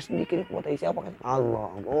 Maka sedikit kekuatan siapa kan?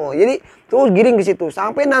 Allah. Jadi terus giring ke situ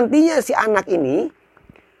sampai nantinya si anak ini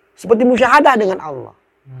seperti musyahadah dengan Allah.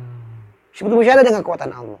 Seperti musyahadah dengan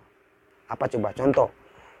kekuatan Allah. Apa coba contoh?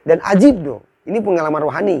 Dan ajib dong. Ini pengalaman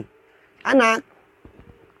rohani. Anak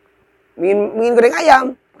ingin goreng ayam.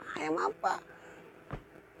 Ayam apa?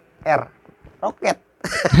 Roket.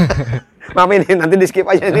 Maaf ini nanti di skip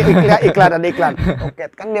aja ini iklan.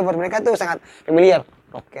 Roket kan dia mereka tuh sangat familiar.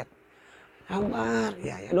 Roket. Sabar,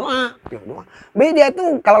 ya doa. Dia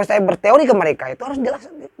itu kalau saya berteori ke mereka itu harus jelas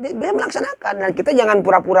dia melaksanakan, dan kita jangan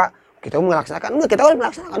pura-pura kita melaksanakan, enggak, kita harus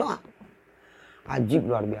melaksanakan doa. Ajib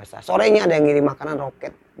luar biasa. Sorenya ada yang ngirim makanan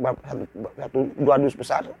roket dua dus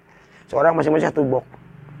besar, seorang masing-masing satu box.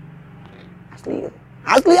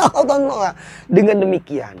 Asli Allah. Dengan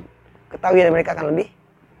demikian ketahui mereka akan lebih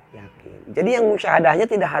yakin. Jadi yang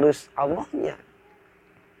musyahadahnya tidak harus Allahnya,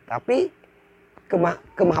 tapi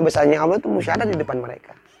kemahabesarnya Allah itu musyahadah di depan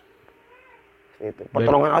mereka. Itu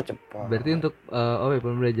pertolongan Allah cepat. Berarti untuk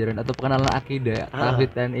pembelajaran atau pengenalan akidah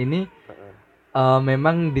tauhid dan ini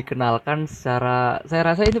memang dikenalkan secara, saya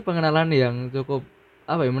rasa itu pengenalan yang cukup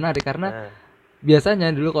menarik karena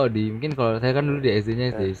biasanya dulu mungkin kalau saya kan dulu di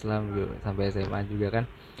SD-nya SD Islam sampai SMA juga kan.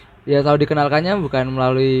 Ya tahu dikenalkannya bukan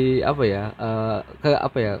melalui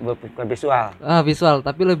bukan visual. Visual,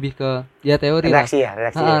 tapi lebih ke ya teori reaksi lah.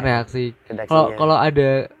 Reaksi. Kalau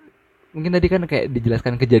ada mungkin tadi kan kayak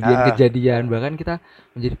dijelaskan kejadian bahkan kita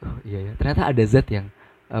menjadi iya ya, ternyata ada zat yang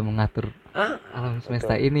mengatur alam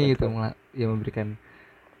semesta ini betul. Itu yang memberikan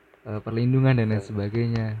perlindungan dan lain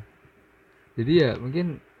sebagainya. Jadi ya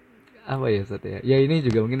mungkin Ustadz ya. Ya ini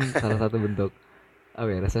juga mungkin salah satu bentuk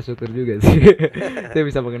rasa syukur juga sih. Saya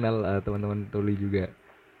bisa mengenal teman-teman Tuli juga.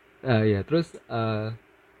 Terus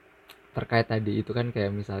terkait tadi itu kan kayak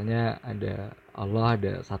misalnya ada Allah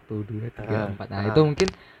ada 1, 2, 3, 4. Nah, itu mungkin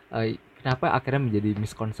kenapa akhirnya menjadi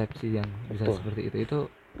miskonsepsi yang bisa seperti itu? Itu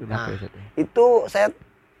kenapa ya?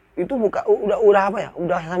 Itu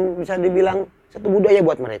udah bisa dibilang satu budaya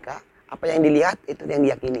buat mereka. Apa yang dilihat itu yang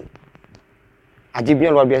diyakini. Ajibnya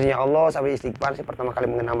luar biasanya Allah sampai istighfar sih pertama kali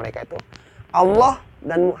mengenal mereka itu. Allah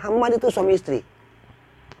dan Muhammad itu suami istri.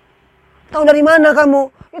 Tahu dari mana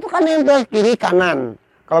kamu? Itu kan nempel kiri kanan.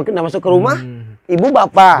 Kalau kita masuk ke rumah, ibu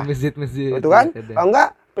bapak. Masjid. Itu kan? Kalau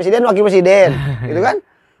enggak, presiden wakil presiden. Gitu kan?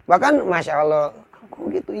 Bahkan Masya Allah.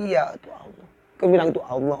 Kok gitu? Iya, itu Allah. Kau bilang itu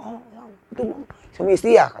Allah. Itu suami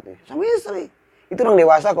istri ya katanya. Suami istri. Itu orang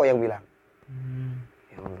dewasa kok yang bilang.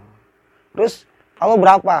 Ya Allah. Terus kalau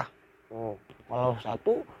berapa? Kalau 1,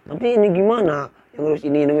 nanti ini gimana? Yang ngurus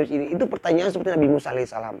ini. Itu pertanyaan seperti Nabi Musa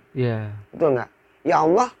alaihissalam. Iya. Betul nggak? Ya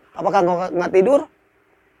Allah, apakah engkau nggak tidur?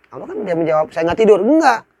 Allah kan dia menjawab, saya nggak tidur.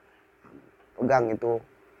 Enggak. Pegang itu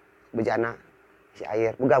bejana, isi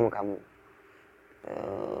air, pegang kamu.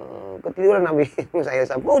 Ketiduran Nabi Musa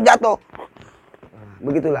alaihissalam. Jatuh. Nah,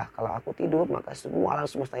 begitulah, kalau aku tidur maka semua alam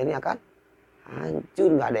semesta ini akan hancur,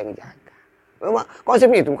 nggak ada yang jaga. Memang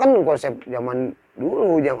konsepnya itu kan konsep zaman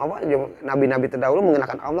dulu, zaman nabi-nabi terdahulu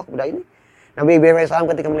mengenakan Allah kepada ini. Nabi Ibrahim AS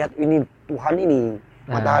ketika melihat ini Tuhan ini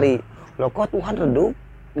matahari, loh kok Tuhan redup,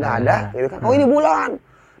 nggak ada, gitu kan? Oh ini bulan,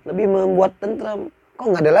 lebih membuat tentram, kok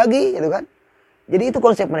nggak ada lagi, gitu kan? Jadi itu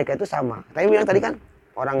konsep mereka itu sama. Tapi bilang tadi kan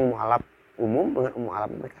orang mualaf umum dengan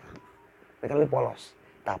mualaf mereka lebih polos,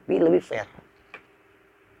 tapi lebih fair.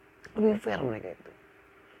 lebih fair mereka itu.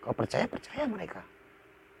 Kalau percaya mereka.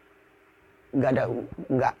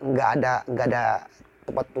 Nggak ada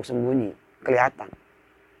tempat untuk sembunyi, kelihatan.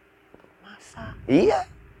 Masa? Iya.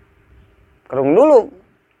 Kerung dulu,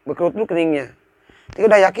 berkerut dulu keningnya. Tapi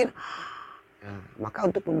udah yakin. Nah, maka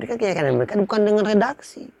untuk memberikan keyakinan mereka bukan dengan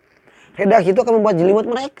redaksi. Redaksi itu akan membuat jelimet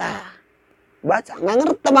mereka. Baca, nggak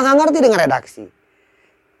ngerti dengan redaksi.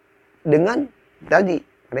 Dengan tadi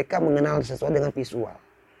mereka mengenal sesuatu dengan visual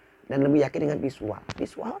dan lebih yakin dengan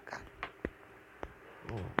visualkan.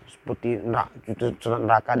 Seperti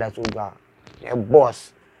neraka dan surga. Ya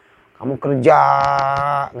bos, kamu kerja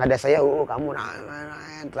nggak ada saya, kamu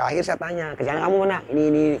terakhir saya tanya kerjaan kamu mana?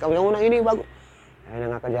 Ini kamu mana? Ini bagus.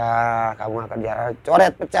 Nggak kerja, kamu nggak kerja,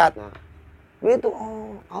 coret pecat. Nah, begitu.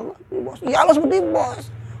 Oh Allah, bos. Ya Allah seperti bos.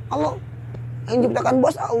 Allah yang ciptakan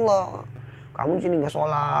bos Allah. Kamu di sini nggak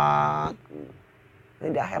sholat. Ini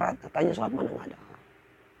di akhirat tanya sholat mana nggak ada.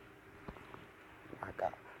 Neraka.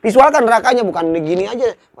 Visualkan nerakanya, bukan gini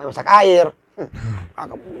aja masak air.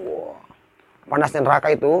 Wah, panasnya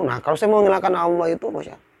neraka itu. Nah kalau saya mau mengenalkan Allah itu,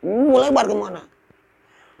 Masya, mulai lebar kemana?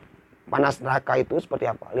 Panas neraka itu seperti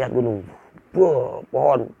apa? Lihat gunung,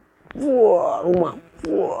 pohon, rumah,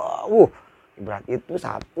 berat itu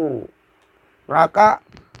 1. Neraka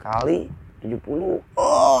kali 70.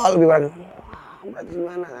 Oh lebih berat. Berarti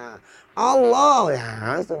gimana? Nah, Allah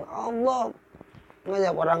ya, Allah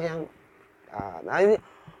ngajak orang yang ini,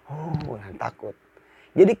 yang takut.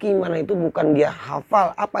 Jadi keimanan itu bukan dia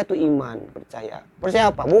hafal apa itu iman, percaya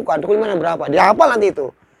apa? Bukan, itu keimanan berapa? Dia hafal nanti itu.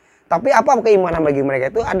 Tapi apa keimanan bagi mereka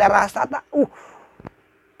itu ada rasa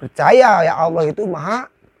percaya ya Allah itu maha.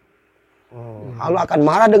 Allah akan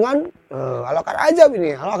marah dengan Allah akan ajab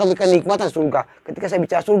ini. Allah akan berikan nikmatan surga. Ketika saya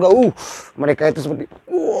bicara surga, mereka itu seperti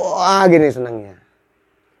wah gini senangnya.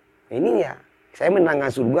 Ini ya, saya menangkan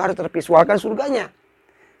surga harus tervisualkan surganya.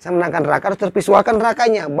 Saya menangkan neraka harus tervisualkan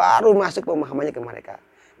nerakanya, baru masuk pemahamannya ke mereka.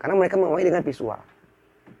 Karena mereka memahami dengan visual.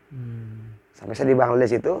 Sampai saya di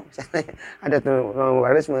Bangladesh itu, ada orang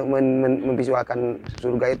Bangladesh memvisualkan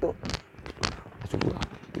surga itu. Surga,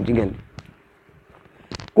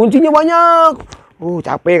 kuncinya banyak.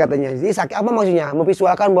 Capek katanya. Jadi sakit apa maksudnya?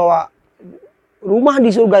 Memvisualkan bahwa rumah di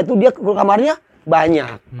surga itu dia kamarnya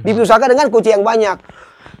banyak. Divisualkan dengan kunci yang banyak.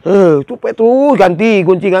 Tuh ganti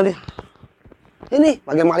kunci ganti. Ini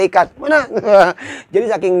bagian malaikat mana? Jadi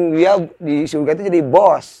saking dia di surga itu jadi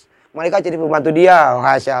bos. Malaikat jadi pembantu dia.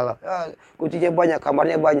 Masya Allah. Kuncinya banyak,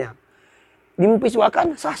 kamarnya banyak.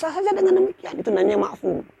 Dimvisualkan sah-sah saja dengan demikian. Itu namanya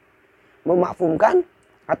mafhum. Memakfumkan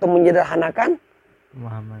atau menyederhanakan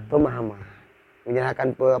pemahaman. Menyederhanakan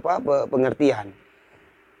pengertian.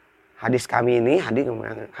 Hadis kami ini,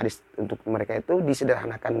 hadis untuk mereka itu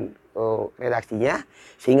disederhanakan redaksinya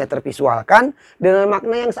sehingga tervisualkan dengan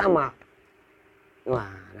makna yang sama. Wah,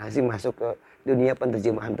 nanti masuk ke dunia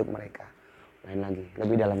penerjemahan untuk mereka. Lain lagi,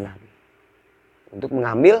 lebih dalam lagi. Untuk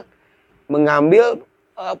mengambil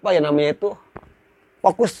apa ya namanya itu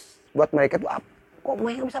fokus buat mereka itu apa? Kok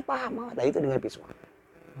mereka bisa paham? Nah itu dengan visual.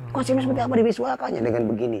 Konsepnya seperti apa divisualkannya dengan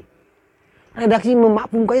begini. Redaksi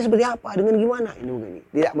memakfumkannya seperti apa? Dengan gimana? Ini begini.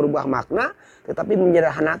 Tidak merubah makna, tetapi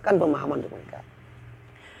menyederhanakan pemahaman untuk mereka.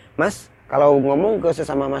 Mas, kalau ngomong ke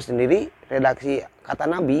sesama mas sendiri, redaksi kata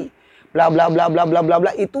Nabi, bla bla bla bla bla bla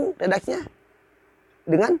bla itu redaksinya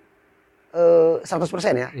dengan 100%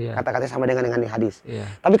 ya. Yeah. Kata-katanya sama dengan hadis.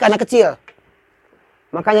 Yeah. Tapi karena kecil,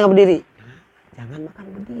 makanya nggak berdiri. Jangan makan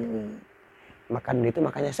berdiri. Makan berdiri itu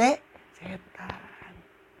makanya setan.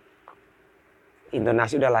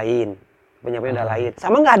 Intonasi udah lain. Penyampaian udah lain.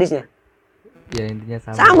 Sama nggak hadisnya? Ya intinya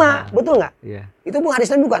sama. Sama, betul nggak? Iya. Itu bukan hadis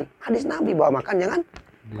Nabi, bukan. Hadis Nabi bahwa makan jangan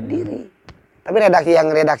berdiri. Tapi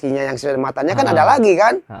redaksinya yang sesuai matanya kan ada lagi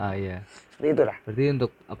kan? Iya. Seperti itu lah. Berarti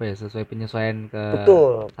untuk apa ya, sesuai penyesuaian ke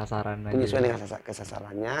sasaran aja. Penyesuaian dengan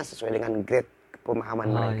kesasarannya, sesuai dengan grade pemahaman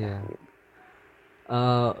mereka. Iya. Gitu.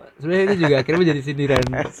 Sebenarnya ini juga akhirnya menjadi sindiran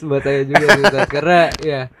buat saya juga gitu. Karena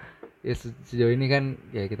ya sejauh ini kan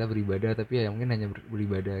ya kita beribadah, tapi ya mungkin hanya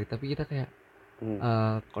beribadah, tapi kita kayak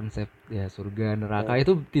konsep ya surga neraka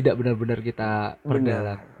itu tidak benar-benar kita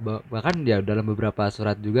perdalam. Bahkan ya dalam beberapa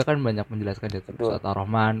surat juga kan banyak menjelaskan ya, surat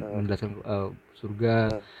Ar-Rahman menjelaskan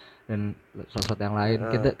surga dan surat-surat yang lain.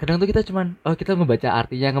 Kadang tuh kita cuman kita ngebaca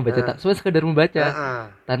artinya, cuma sekedar membaca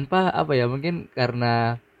tanpa apa ya, mungkin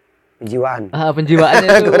karena penjiwaannya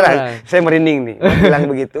itu kurang. Saya merinding nih bilang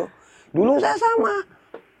begitu. Dulu saya sama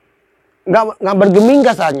nggak bergeming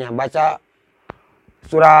kasarnya baca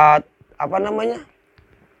surat apa namanya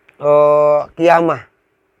Kiamah.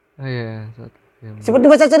 Iya, seperti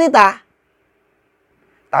baca cerita.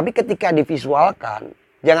 Tapi ketika divisualkan,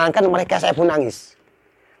 jangankan mereka, saya pun nangis.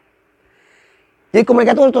 Jadi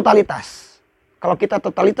mereka itu totalitas. Kalau kita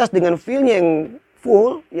totalitas dengan feel-nya yang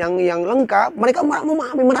full, yang lengkap, mereka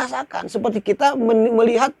memahami, merasakan. Seperti kita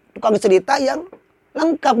melihat tukang cerita yang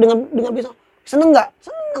lengkap dengan bisa. Seneng nggak?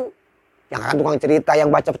 Seneng. Yang kan tukang cerita yang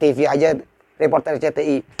baca TV aja, reporter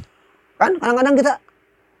CTI. Kan kadang-kadang kita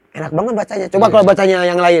enak banget bacanya. Coba kalau bacanya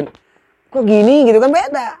yang lain, kok gini gitu kan,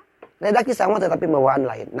 beda. Redaksi sama tetapi bawaan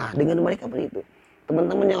lain. Nah dengan mereka begitu.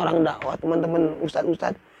 Teman-temannya orang dakwah, teman-teman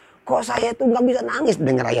ustadz, kok saya tuh nggak bisa nangis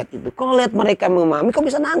dengar ayat itu. Kalau lihat mereka memahami, kok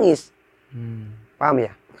bisa nangis? Paham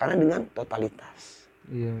ya? Karena dengan totalitas.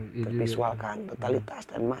 Tervisualkan totalitas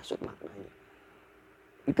dan masuk maknanya.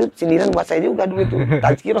 Itu sindiran buat saya juga dulu itu.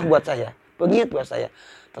 Tazkirah buat saya. Pengingat buat saya.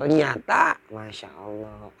 Ternyata, Masya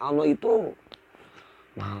Allah. Allah itu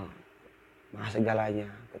maha segalanya.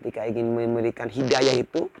 Ketika ingin memberikan hidayah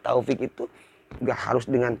itu, taufik itu, nggak harus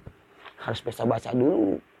bisa baca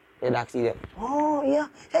dulu redaksi dia. Oh iya,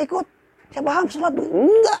 saya ikut. Saya paham sholat.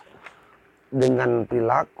 Enggak. Dengan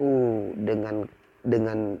perilaku,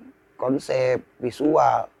 dengan konsep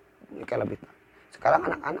visual, mereka lebih tahu. Sekarang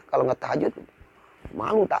anak-anak kalau nggak tahajud,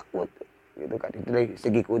 malu, takut, gitu kan. Itu dari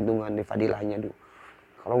segi keuntungan di fadilahnya dulu.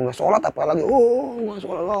 Kalau nggak sholat apalagi, nggak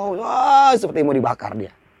sholat, seperti mau dibakar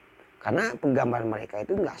dia. Karena penggambaran mereka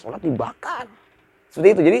itu nggak sholat dibakar, seperti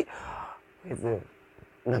itu. Jadi itu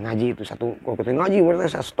nggak ngaji itu satu, kalau kita ngaji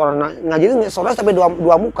mereka setoran ngaji itu nggak sholat sampai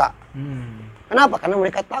dua muka. Kenapa? Karena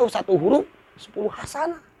mereka tahu satu huruf 10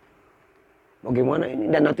 hasanah. Bagaimana ini?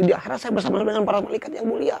 Dan nanti di akhirat saya bersama dengan para malaikat yang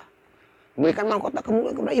mulia. Memberikan mahkota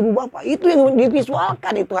kemuliaan kepada ibu bapak. Itu yang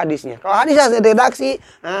divisualkan itu hadisnya. Kalau hadis saya redaksi,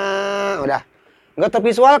 udah nggak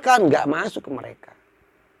tervisualkan, nggak masuk ke mereka.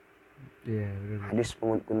 Hadis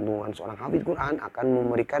keuntungan seorang hafidz Quran akan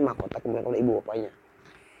memberikan mahkota kemuliaan kepada ibu bapaknya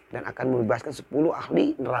dan akan membebaskan 10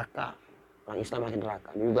 ahli neraka. Orang Islam ahli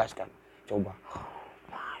neraka dibebaskan. Coba,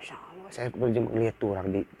 Masya Allah, saya melihat tuh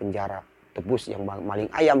orang di penjara tebus yang maling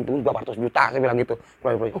ayam tebus berapa ratus juta, saya bilang gitu.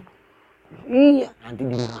 Iya, nanti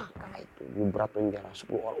di neraka itu di berat penjara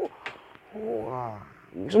 10 orang. Wah,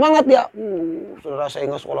 semangat dia. Saudara saya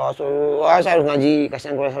nggak sekolah, saya harus ngaji,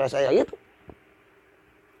 kasihan kepada saudara saya gitu.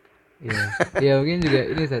 Iya mungkin juga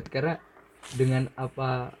ini Ustadz, karena dengan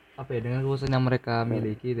apa ya, dengan khususnya yang mereka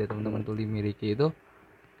miliki, ya teman-teman tuli miliki itu,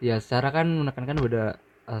 ya secara kan menekankan pada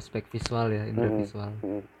aspek visual ya, indera visual,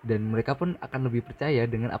 dan mereka pun akan lebih percaya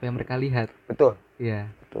dengan apa yang mereka lihat. Betul. Iya.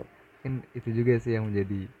 Betul. Kan itu juga sih yang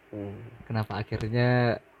menjadi kenapa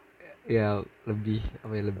akhirnya ya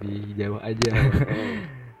lebih jauh aja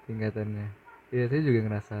tingkatannya. Ya saya juga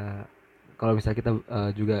ngerasa kalau misalnya kita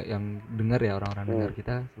juga yang dengar ya, orang-orang dengar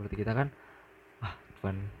kita seperti kita kan,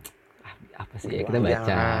 cuman apa sih ya, kita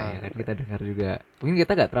baca ya kan, kita dengar juga mungkin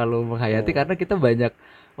kita nggak terlalu menghayati karena kita banyak,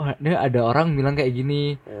 ini ada orang bilang kayak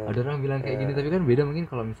gini, ada orang bilang kayak gini, tapi kan beda mungkin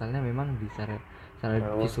kalau misalnya memang di secara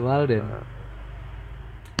visual dan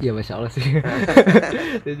ya Masya Allah sih.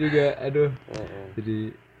 Saya juga jadi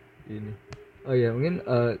ini. Oh ya mungkin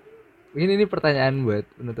ini pertanyaan buat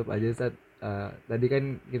penutup aja Ustadz. Tadi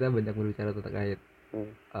kan kita banyak berbicara terkait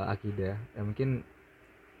akidah. Ya mungkin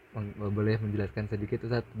boleh menjelaskan sedikit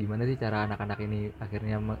Ustadz, gimana sih cara anak-anak ini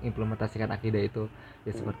akhirnya mengimplementasikan akidah itu,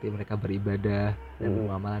 ya seperti mereka beribadah dan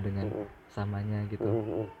bermuamalah dengan samanya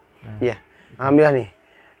gitu. Iya, alhamdulillah nih.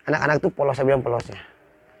 Anak-anak tuh polos, saya bilang polosnya.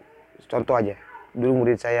 Contoh aja. Dulu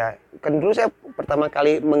murid saya, kan dulu saya pertama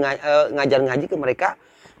kali ngajar ngaji ke mereka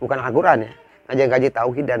bukan Al-Quran ya, ngajar ngaji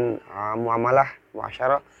tauhid dan muamalah,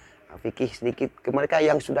 muasyarah, fikih sedikit ke mereka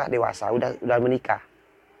yang sudah dewasa, udah menikah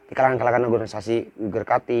di kalangan organisasi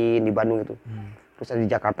Gerkatin di Bandung itu, terus di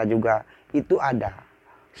Jakarta juga itu ada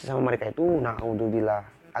sesama mereka itu. Naudzubillah,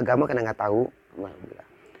 agama kan nggak tahu,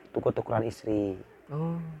 tuker-tukeran istri.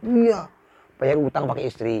 Iya, bayar utang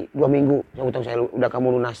pakai istri 2 minggu, yang utang saya udah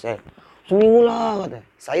kamu lunas ya. Seminggu lah katanya.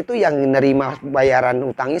 Saya itu yang nerima bayaran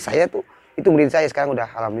utangnya, saya tuh itu murid saya sekarang udah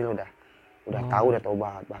alhamdulillah udah tahu, udah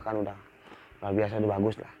tobat, bahkan udah luar biasa, udah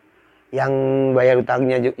bagus lah. Yang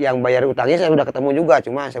bayar utangnya saya udah ketemu juga,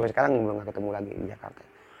 cuma sampai sekarang belum ketemu lagi di Jakarta.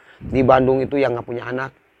 Di Bandung itu yang nggak punya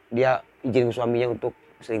anak, dia izin ke suaminya untuk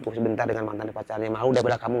selingkuh sebentar dengan mantan pacarnya. Malu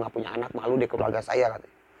daripada kamu nggak punya anak, malu deh keluarga saya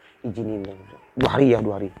katanya. Izinin 2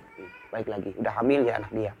 hari, baik lagi, udah hamil ya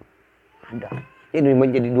anak dia. Ada. Jadi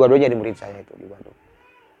menjadi dua-duanya jadi murid saya itu di Bandung.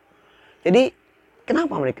 Jadi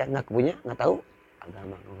kenapa mereka nggak tahu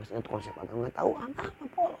agama, nggak konsep agama, nggak tahu agama,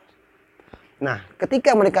 polos. Nah,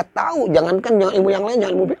 ketika mereka tahu, jangan ilmu yang lain,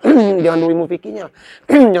 jangan ilmu fikihnya,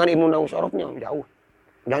 jangan ilmu nahwu sorofnya, jauh.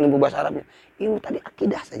 Jangan ilmu bahasa Arabnya. Ilmu tadi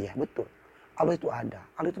akidah saja, betul. Allah itu ada.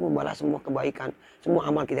 Allah itu membalas semua kebaikan,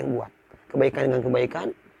 semua amal kita yang buat. Kebaikan dengan kebaikan,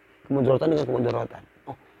 kemudaratan dengan kemudaratan.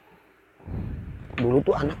 dulu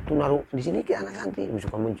tuh anak tuh naruh di sini ke anak santri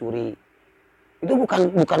suka mencuri. Itu bukan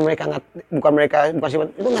mereka bukan sifat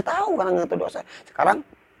itu nggak tahu karena nggak tahu dosa. Sekarang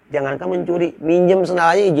jangankan mencuri, minjem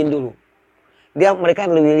sendal aja izin dulu. Mereka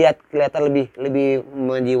kelihatan lebih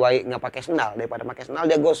menjiwai nggak pakai sendal daripada pakai sendal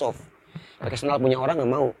dia go soft. Pakai sendal punya orang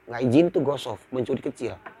nggak mau, nggak izin tuh go soft, mencuri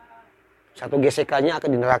kecil. Satu gesekannya akan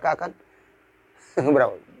di neraka akan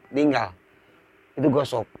berapa? Tinggal. Itu go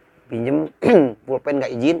soft. Pinjem pulpen nggak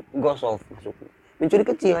izin, go soft masuk. Mencuri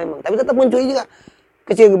kecil emang, tapi tetap mencuri juga.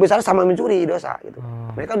 Kecil besar sama mencuri dosa gitu.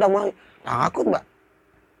 Mereka udah mau takut mbak.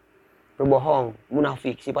 Berbohong,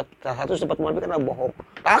 munafik. Salah satu sifat munafik adalah bohong.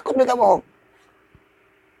 Takut mereka bohong.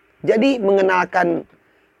 Jadi mengenalkan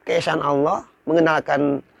keesaan Allah,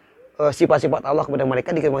 mengenalkan sifat-sifat Allah kepada mereka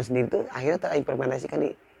di kehidupan sendiri itu akhirnya terimplementasikan di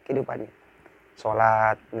kehidupannya.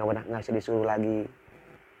 Sholat nggak bisa disuruh lagi.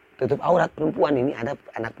 Tutup aurat perempuan, ini ada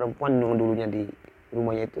anak perempuan yang dulunya di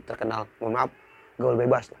rumahnya itu terkenal, mohon maaf, gaul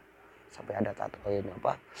bebas lah. Sampai ada tatoin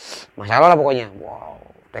apa masalah lah pokoknya. Wow,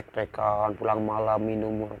 tek-tekan pulang malam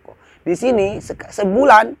minum rokok. Di sini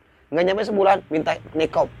sebulan nggak nyampe sebulan minta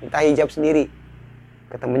niqab, minta hijab sendiri.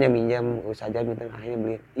 Ketemunya minjam saja minta akhirnya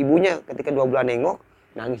beli. Ibunya ketika 2 bulan nengok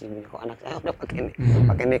nangis ibunya, kok anak saya udah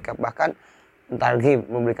pakai niqab, bahkan targhib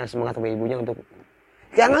memberikan semangat kepada ibunya untuk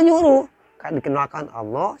jangan nyuruh kan dikenalkan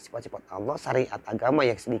Allah, sifat-sifat Allah, syariat agama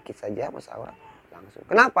yang sedikit saja masalah langsung.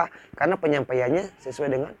 Kenapa? Karena penyampaiannya sesuai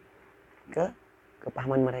dengan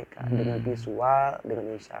kepahaman mereka, dengan visual,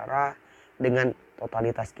 dengan isyarat, dengan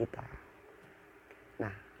totalitas kita.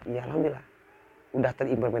 Nah, ya alhamdulillah udah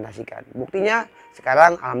terimplementasikan. Buktinya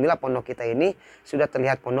sekarang alhamdulillah pondok kita ini sudah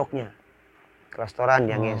terlihat pondoknya. Ke restoran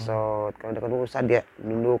dia ngesot, kalau dekat ustadz dia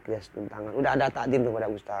duduk, dia sentuh tangan. Udah ada takdim kepada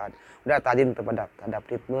ustadz, udah takdim terhadap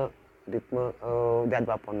ritme dan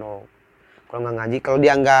pondok. Kalau nggak ngaji, kalau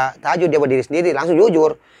dia nggak tahajud dia berdiri sendiri, langsung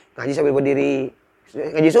jujur ngaji sambil berdiri.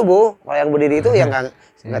 Ngaji subuh, kalau yang berdiri itu yang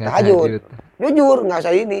nggak tahajud, jujur nggak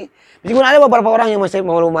usah ini. Meskipun ada beberapa orang yang masih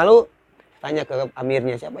malu-malu, tanya ke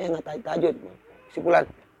amirnya siapa yang nggak tahajud, simpulan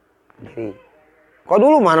diri. Kau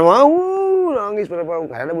dulu mana mau nangis berapa,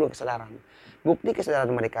 nggak ada belum kesadaran. Bukti kesadaran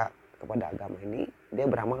mereka kepada agama ini, dia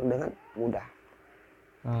beramal dengan mudah.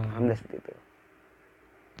 Alhamdulillah seperti itu.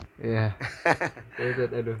 Iya.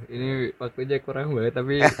 Aduh, ini waktunya kurang banget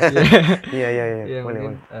tapi Iya. ya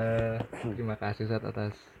mungkin terima kasih Ustadz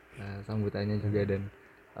atas sambutannya juga dan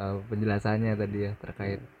penjelasannya tadi ya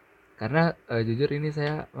terkait karena jujur ini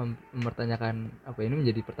saya mempertanyakan apa ini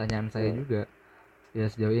menjadi pertanyaan saya juga ya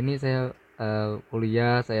sejauh ini saya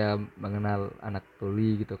kuliah saya mengenal anak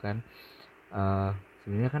tuli gitu kan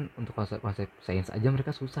sebenarnya kan untuk konsep sains aja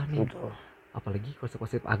mereka susah nih. Betul. Apalagi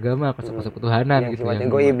konsep-konsep agama, konsep-konsep ketuhanan yang gitu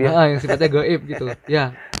sifatnya goib ya. Yang sifatnya goib gitu.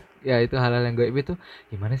 Ya itu hal-hal yang goib itu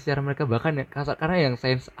gimana sih cara mereka bahkan ya karena yang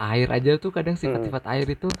sains air aja tuh kadang sifat-sifat air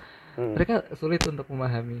itu mereka sulit untuk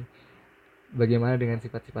memahami bagaimana dengan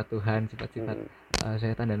sifat-sifat Tuhan, sifat-sifat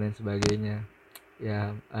syaitan dan lain sebagainya.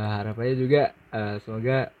 Ya harapannya juga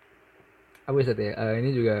semoga apa bisa ya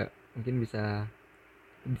ini juga mungkin bisa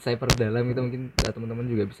saya perdalam gitu mungkin teman-teman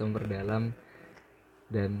juga bisa memperdalam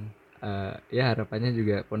dan ya harapannya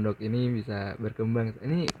juga pondok ini bisa berkembang.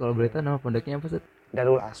 Ini kalau boleh tahu nama pondoknya apa sih?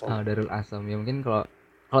 Darul Ashom. Darul Ashom. Ya mungkin kalau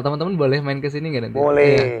teman-teman boleh main ke sini nggak nanti?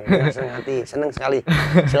 Boleh. Nanti seneng sekali.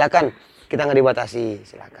 Silakan. Kita nggak dibatasi.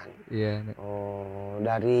 Silakan. Iya.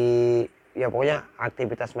 Dari ya pokoknya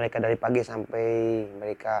aktivitas mereka dari pagi sampai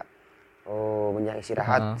mereka menjelang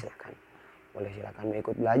istirahat silakan. Boleh silakan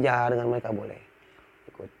ikut belajar dengan mereka boleh.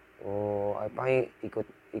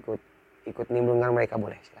 Ikut nimbrung dengan mereka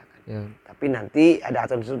boleh silakan. Ya. Tapi nanti ada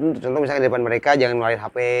aturan tertentu, contoh misalnya di depan mereka jangan ngeluarin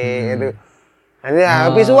HP gitu. Nanti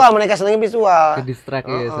visual mereka senangnya visual. Ke-distract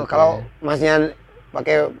kalau masnya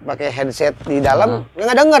pakai headset di dalam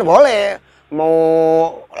nggak dengar boleh. Mau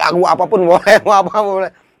lagu apapun boleh, mau apa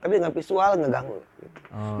boleh. Tapi dengan visual nggak ganggu.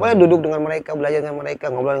 Boleh duduk dengan mereka, belajar dengan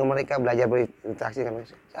mereka, ngobrol dengan mereka, belajar berinteraksi dengan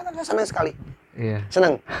mereka. Saya senang sekali. Iya.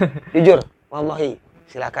 Senang. Jujur, wallahi.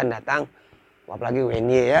 Silakan datang. Apalagi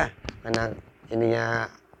UNY ya. Karena ininya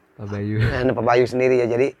Pak Bayu sendiri ya,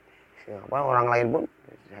 jadi orang lain pun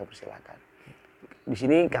saya persilakan. Di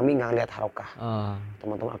sini kami nggak lihat harokah.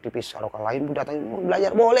 Teman-teman aktivis harokah lain pun datang mau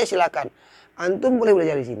belajar boleh silakan. Antum boleh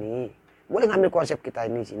belajar di sini, boleh ngambil konsep kita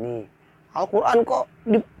ini di sini. Al-Quran kok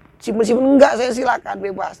disimpan enggak, saya silakan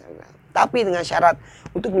bebas. Tapi dengan syarat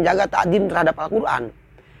untuk menjaga ta'zim terhadap Al-Quran.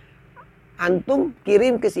 Antum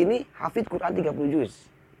kirim ke sini hafid Quran 30 juz.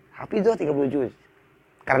 Hafidhah 30 juz.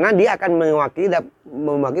 Karena dia akan mewakili dan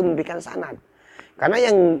memberikan sanad. Karena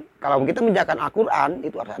yang kalau kita menjalankan Al-Quran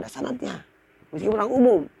itu harus ada sanadnya. Meskipun orang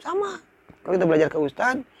umum sama. Kalau kita belajar ke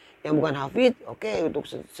ustadz, Yang bukan hafid, oke, untuk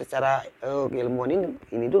secara keilmuan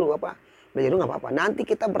ini dulu apa, belajar dulu nggak apa-apa. Nanti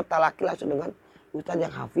kita bertalaki langsung dengan ustadz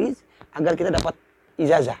yang hafiz agar kita dapat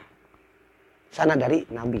ijazah sana dari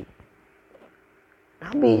Nabi.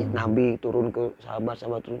 Nabi turun ke sahabat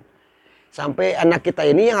turun. Sampai anak kita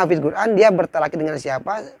ini yang hafiz Quran, dia bertalaki dengan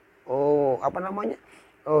siapa?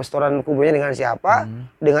 Setoran kuburnya dengan siapa?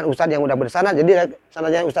 Dengan ustadz yang udah bersanad. Jadi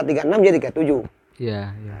sanadnya ustadz 36, dia 37.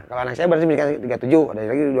 Iya. Nah, kalau anak saya berarti menjadi 37, ada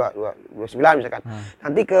lagi 29 misalkan.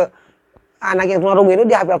 Nanti ke anak yang tunarungu itu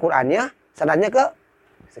dia hafal Qurannya, sanadnya ke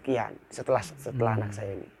sekian setelah anak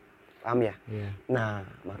saya ini. Paham ya? Iya. Nah,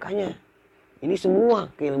 makanya ini semua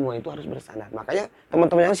keilmuan itu harus bersanad. Makanya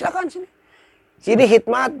teman-teman yang silakan sini. Sini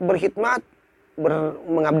berkhidmat,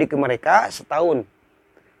 mengabdi ke mereka setahun.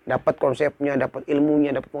 Dapat konsepnya, dapat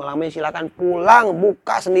ilmunya, dapat pengalamannya, silakan pulang,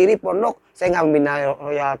 buka sendiri pondok. Saya nggak minta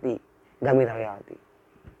royalti.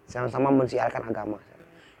 Sama-sama mensiarkan agama.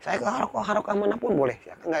 Saya ke harokah manapun boleh,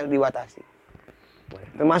 nggak dibatasi. Boleh.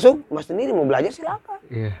 Termasuk mas sendiri mau belajar silakan.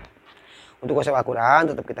 Iya. Untuk konsep Al-Quran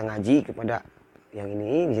tetap kita ngaji kepada yang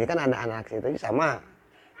ini. Di sini kan anak-anak saya itu sama.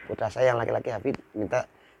 Putra saya yang laki-laki hafid minta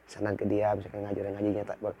sanad ke dia, misalkan ngajinya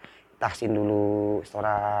tahsin dulu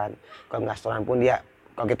setoran. Kalau nggak setoran pun dia,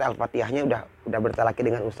 kalau kita Al-Fatihahnya udah bertalaki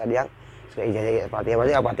dengan ustadz yang sudah ijazah Al-Fatihah,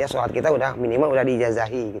 berarti Al-Fatihah sholat kita udah minimal udah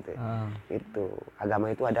diijazahi gitu. Itu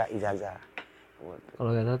agama itu ada ijazah.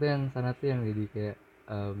 Kalau nggak salah tuh yang sana tuh yang jadi kayak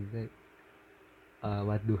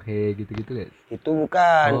wadduhe gitu-gitu guys. Itu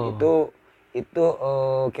bukan, itu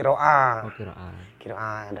kiroah.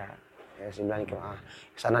 Kiraan Ada ya, 9 kiroah.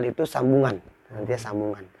 Sanad itu sambungan, nanti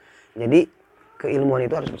sambungan. Jadi keilmuan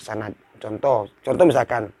itu harus bersanad. Contoh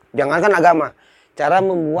misalkan, jangankan agama, cara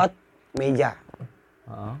membuat meja.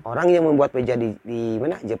 Orang yang membuat meja di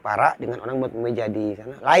mana Jepara dengan orang membuat meja di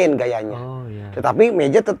sana lain gayanya. Tetapi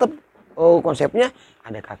meja tetap konsepnya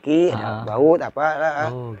ada kaki, ada baut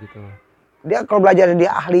gitu. Dia kalau belajar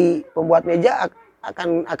dia ahli pembuat meja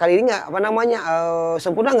akan ini nggak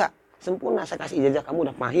sempurna nggak? Sempurna. Saya kasih ijazah, kamu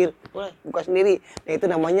udah mahir, boleh buka sendiri. Nah, itu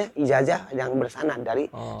namanya ijazah yang bersanad dari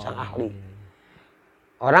sang ahli.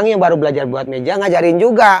 Orang yang baru belajar buat meja ngajarin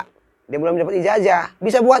juga. Dia belum dapat ijazah,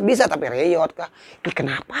 bisa tapi reyot kah?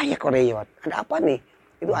 Kenapa ya kok reyot? Ada apa nih?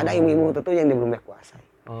 Itu ada ilmu tertentu yang dia belum kuasai.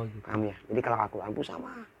 Gitu. Paham ya? Jadi kalau Al-Quran pun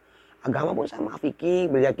sama, agama pun sama, fikih,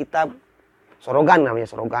 belajar kitab, sorogan namanya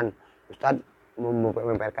sorogan. Ustadz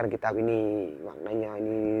memperkenalkan kitab ini, maknanya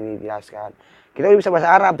ini dijelaskan. Kita bisa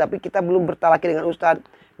bahasa Arab, tapi kita belum bertalaki dengan Ustadz.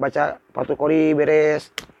 Baca Fathul Qori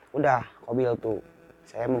beres, udah kobil tuh.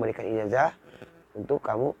 Saya memberikan ijazah untuk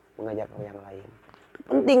kamu mengajar yang lain.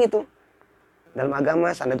 Penting itu. Dalam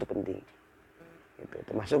agama sanad itu penting. Itu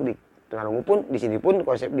termasuk di tunarungu pun, di sini pun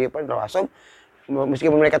konsep di Darul Ashom,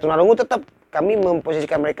 meskipun mereka tunarungu tetap kami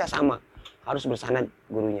memposisikan mereka sama, harus bersanad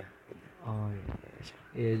gurunya.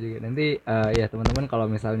 Iya juga. Nanti ya teman-teman kalau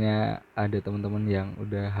misalnya ada teman-teman yang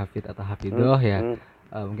udah hafid atau hafidoh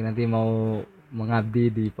mungkin nanti mau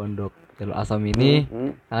mengabdi di Pondok Darul Ashom ini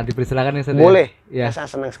sangat dipersilakan ya Ustaz. Boleh. Ya. Saya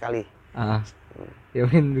senang sekali. Ya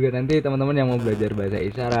mungkin juga nanti teman-teman yang mau belajar bahasa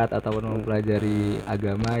isyarat ataupun mau mempelajari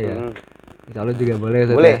agama ya insya Allah juga boleh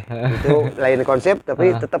Ustaz. Boleh. Itu lain konsep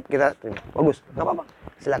tapi tetap kita bagus. Nggak apa-apa.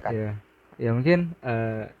 Silakan. Ya mungkin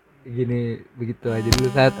gini begitu aja dulu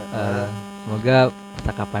Ustaz. Semoga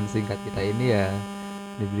percakapan singkat kita ini ya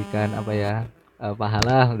diberikan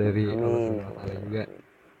pahala dari Allah SWT juga.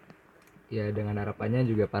 Ya dengan harapannya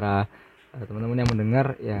juga para teman-teman yang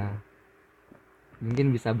mendengar ya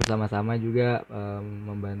mungkin bisa bersama-sama juga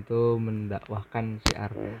membantu mendakwahkan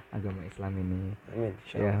syiar agama Islam ini. Amin.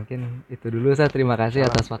 Ya mungkin itu dulu Ustaz. Terima kasih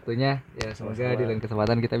atas waktunya. Ya semoga di lain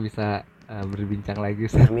kesempatan kita bisa berbincang lagi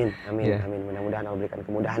Ustaz. Amin. Mudah-mudahan Allah berikan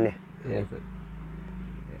kemudahan ya.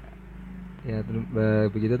 Ya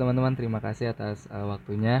begitu teman-teman, terima kasih atas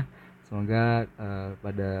waktunya. Semoga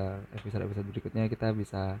pada episode-episode berikutnya kita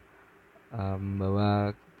bisa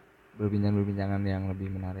membawa perbincangan-perbincangan yang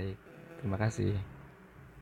lebih menarik. Terima kasih.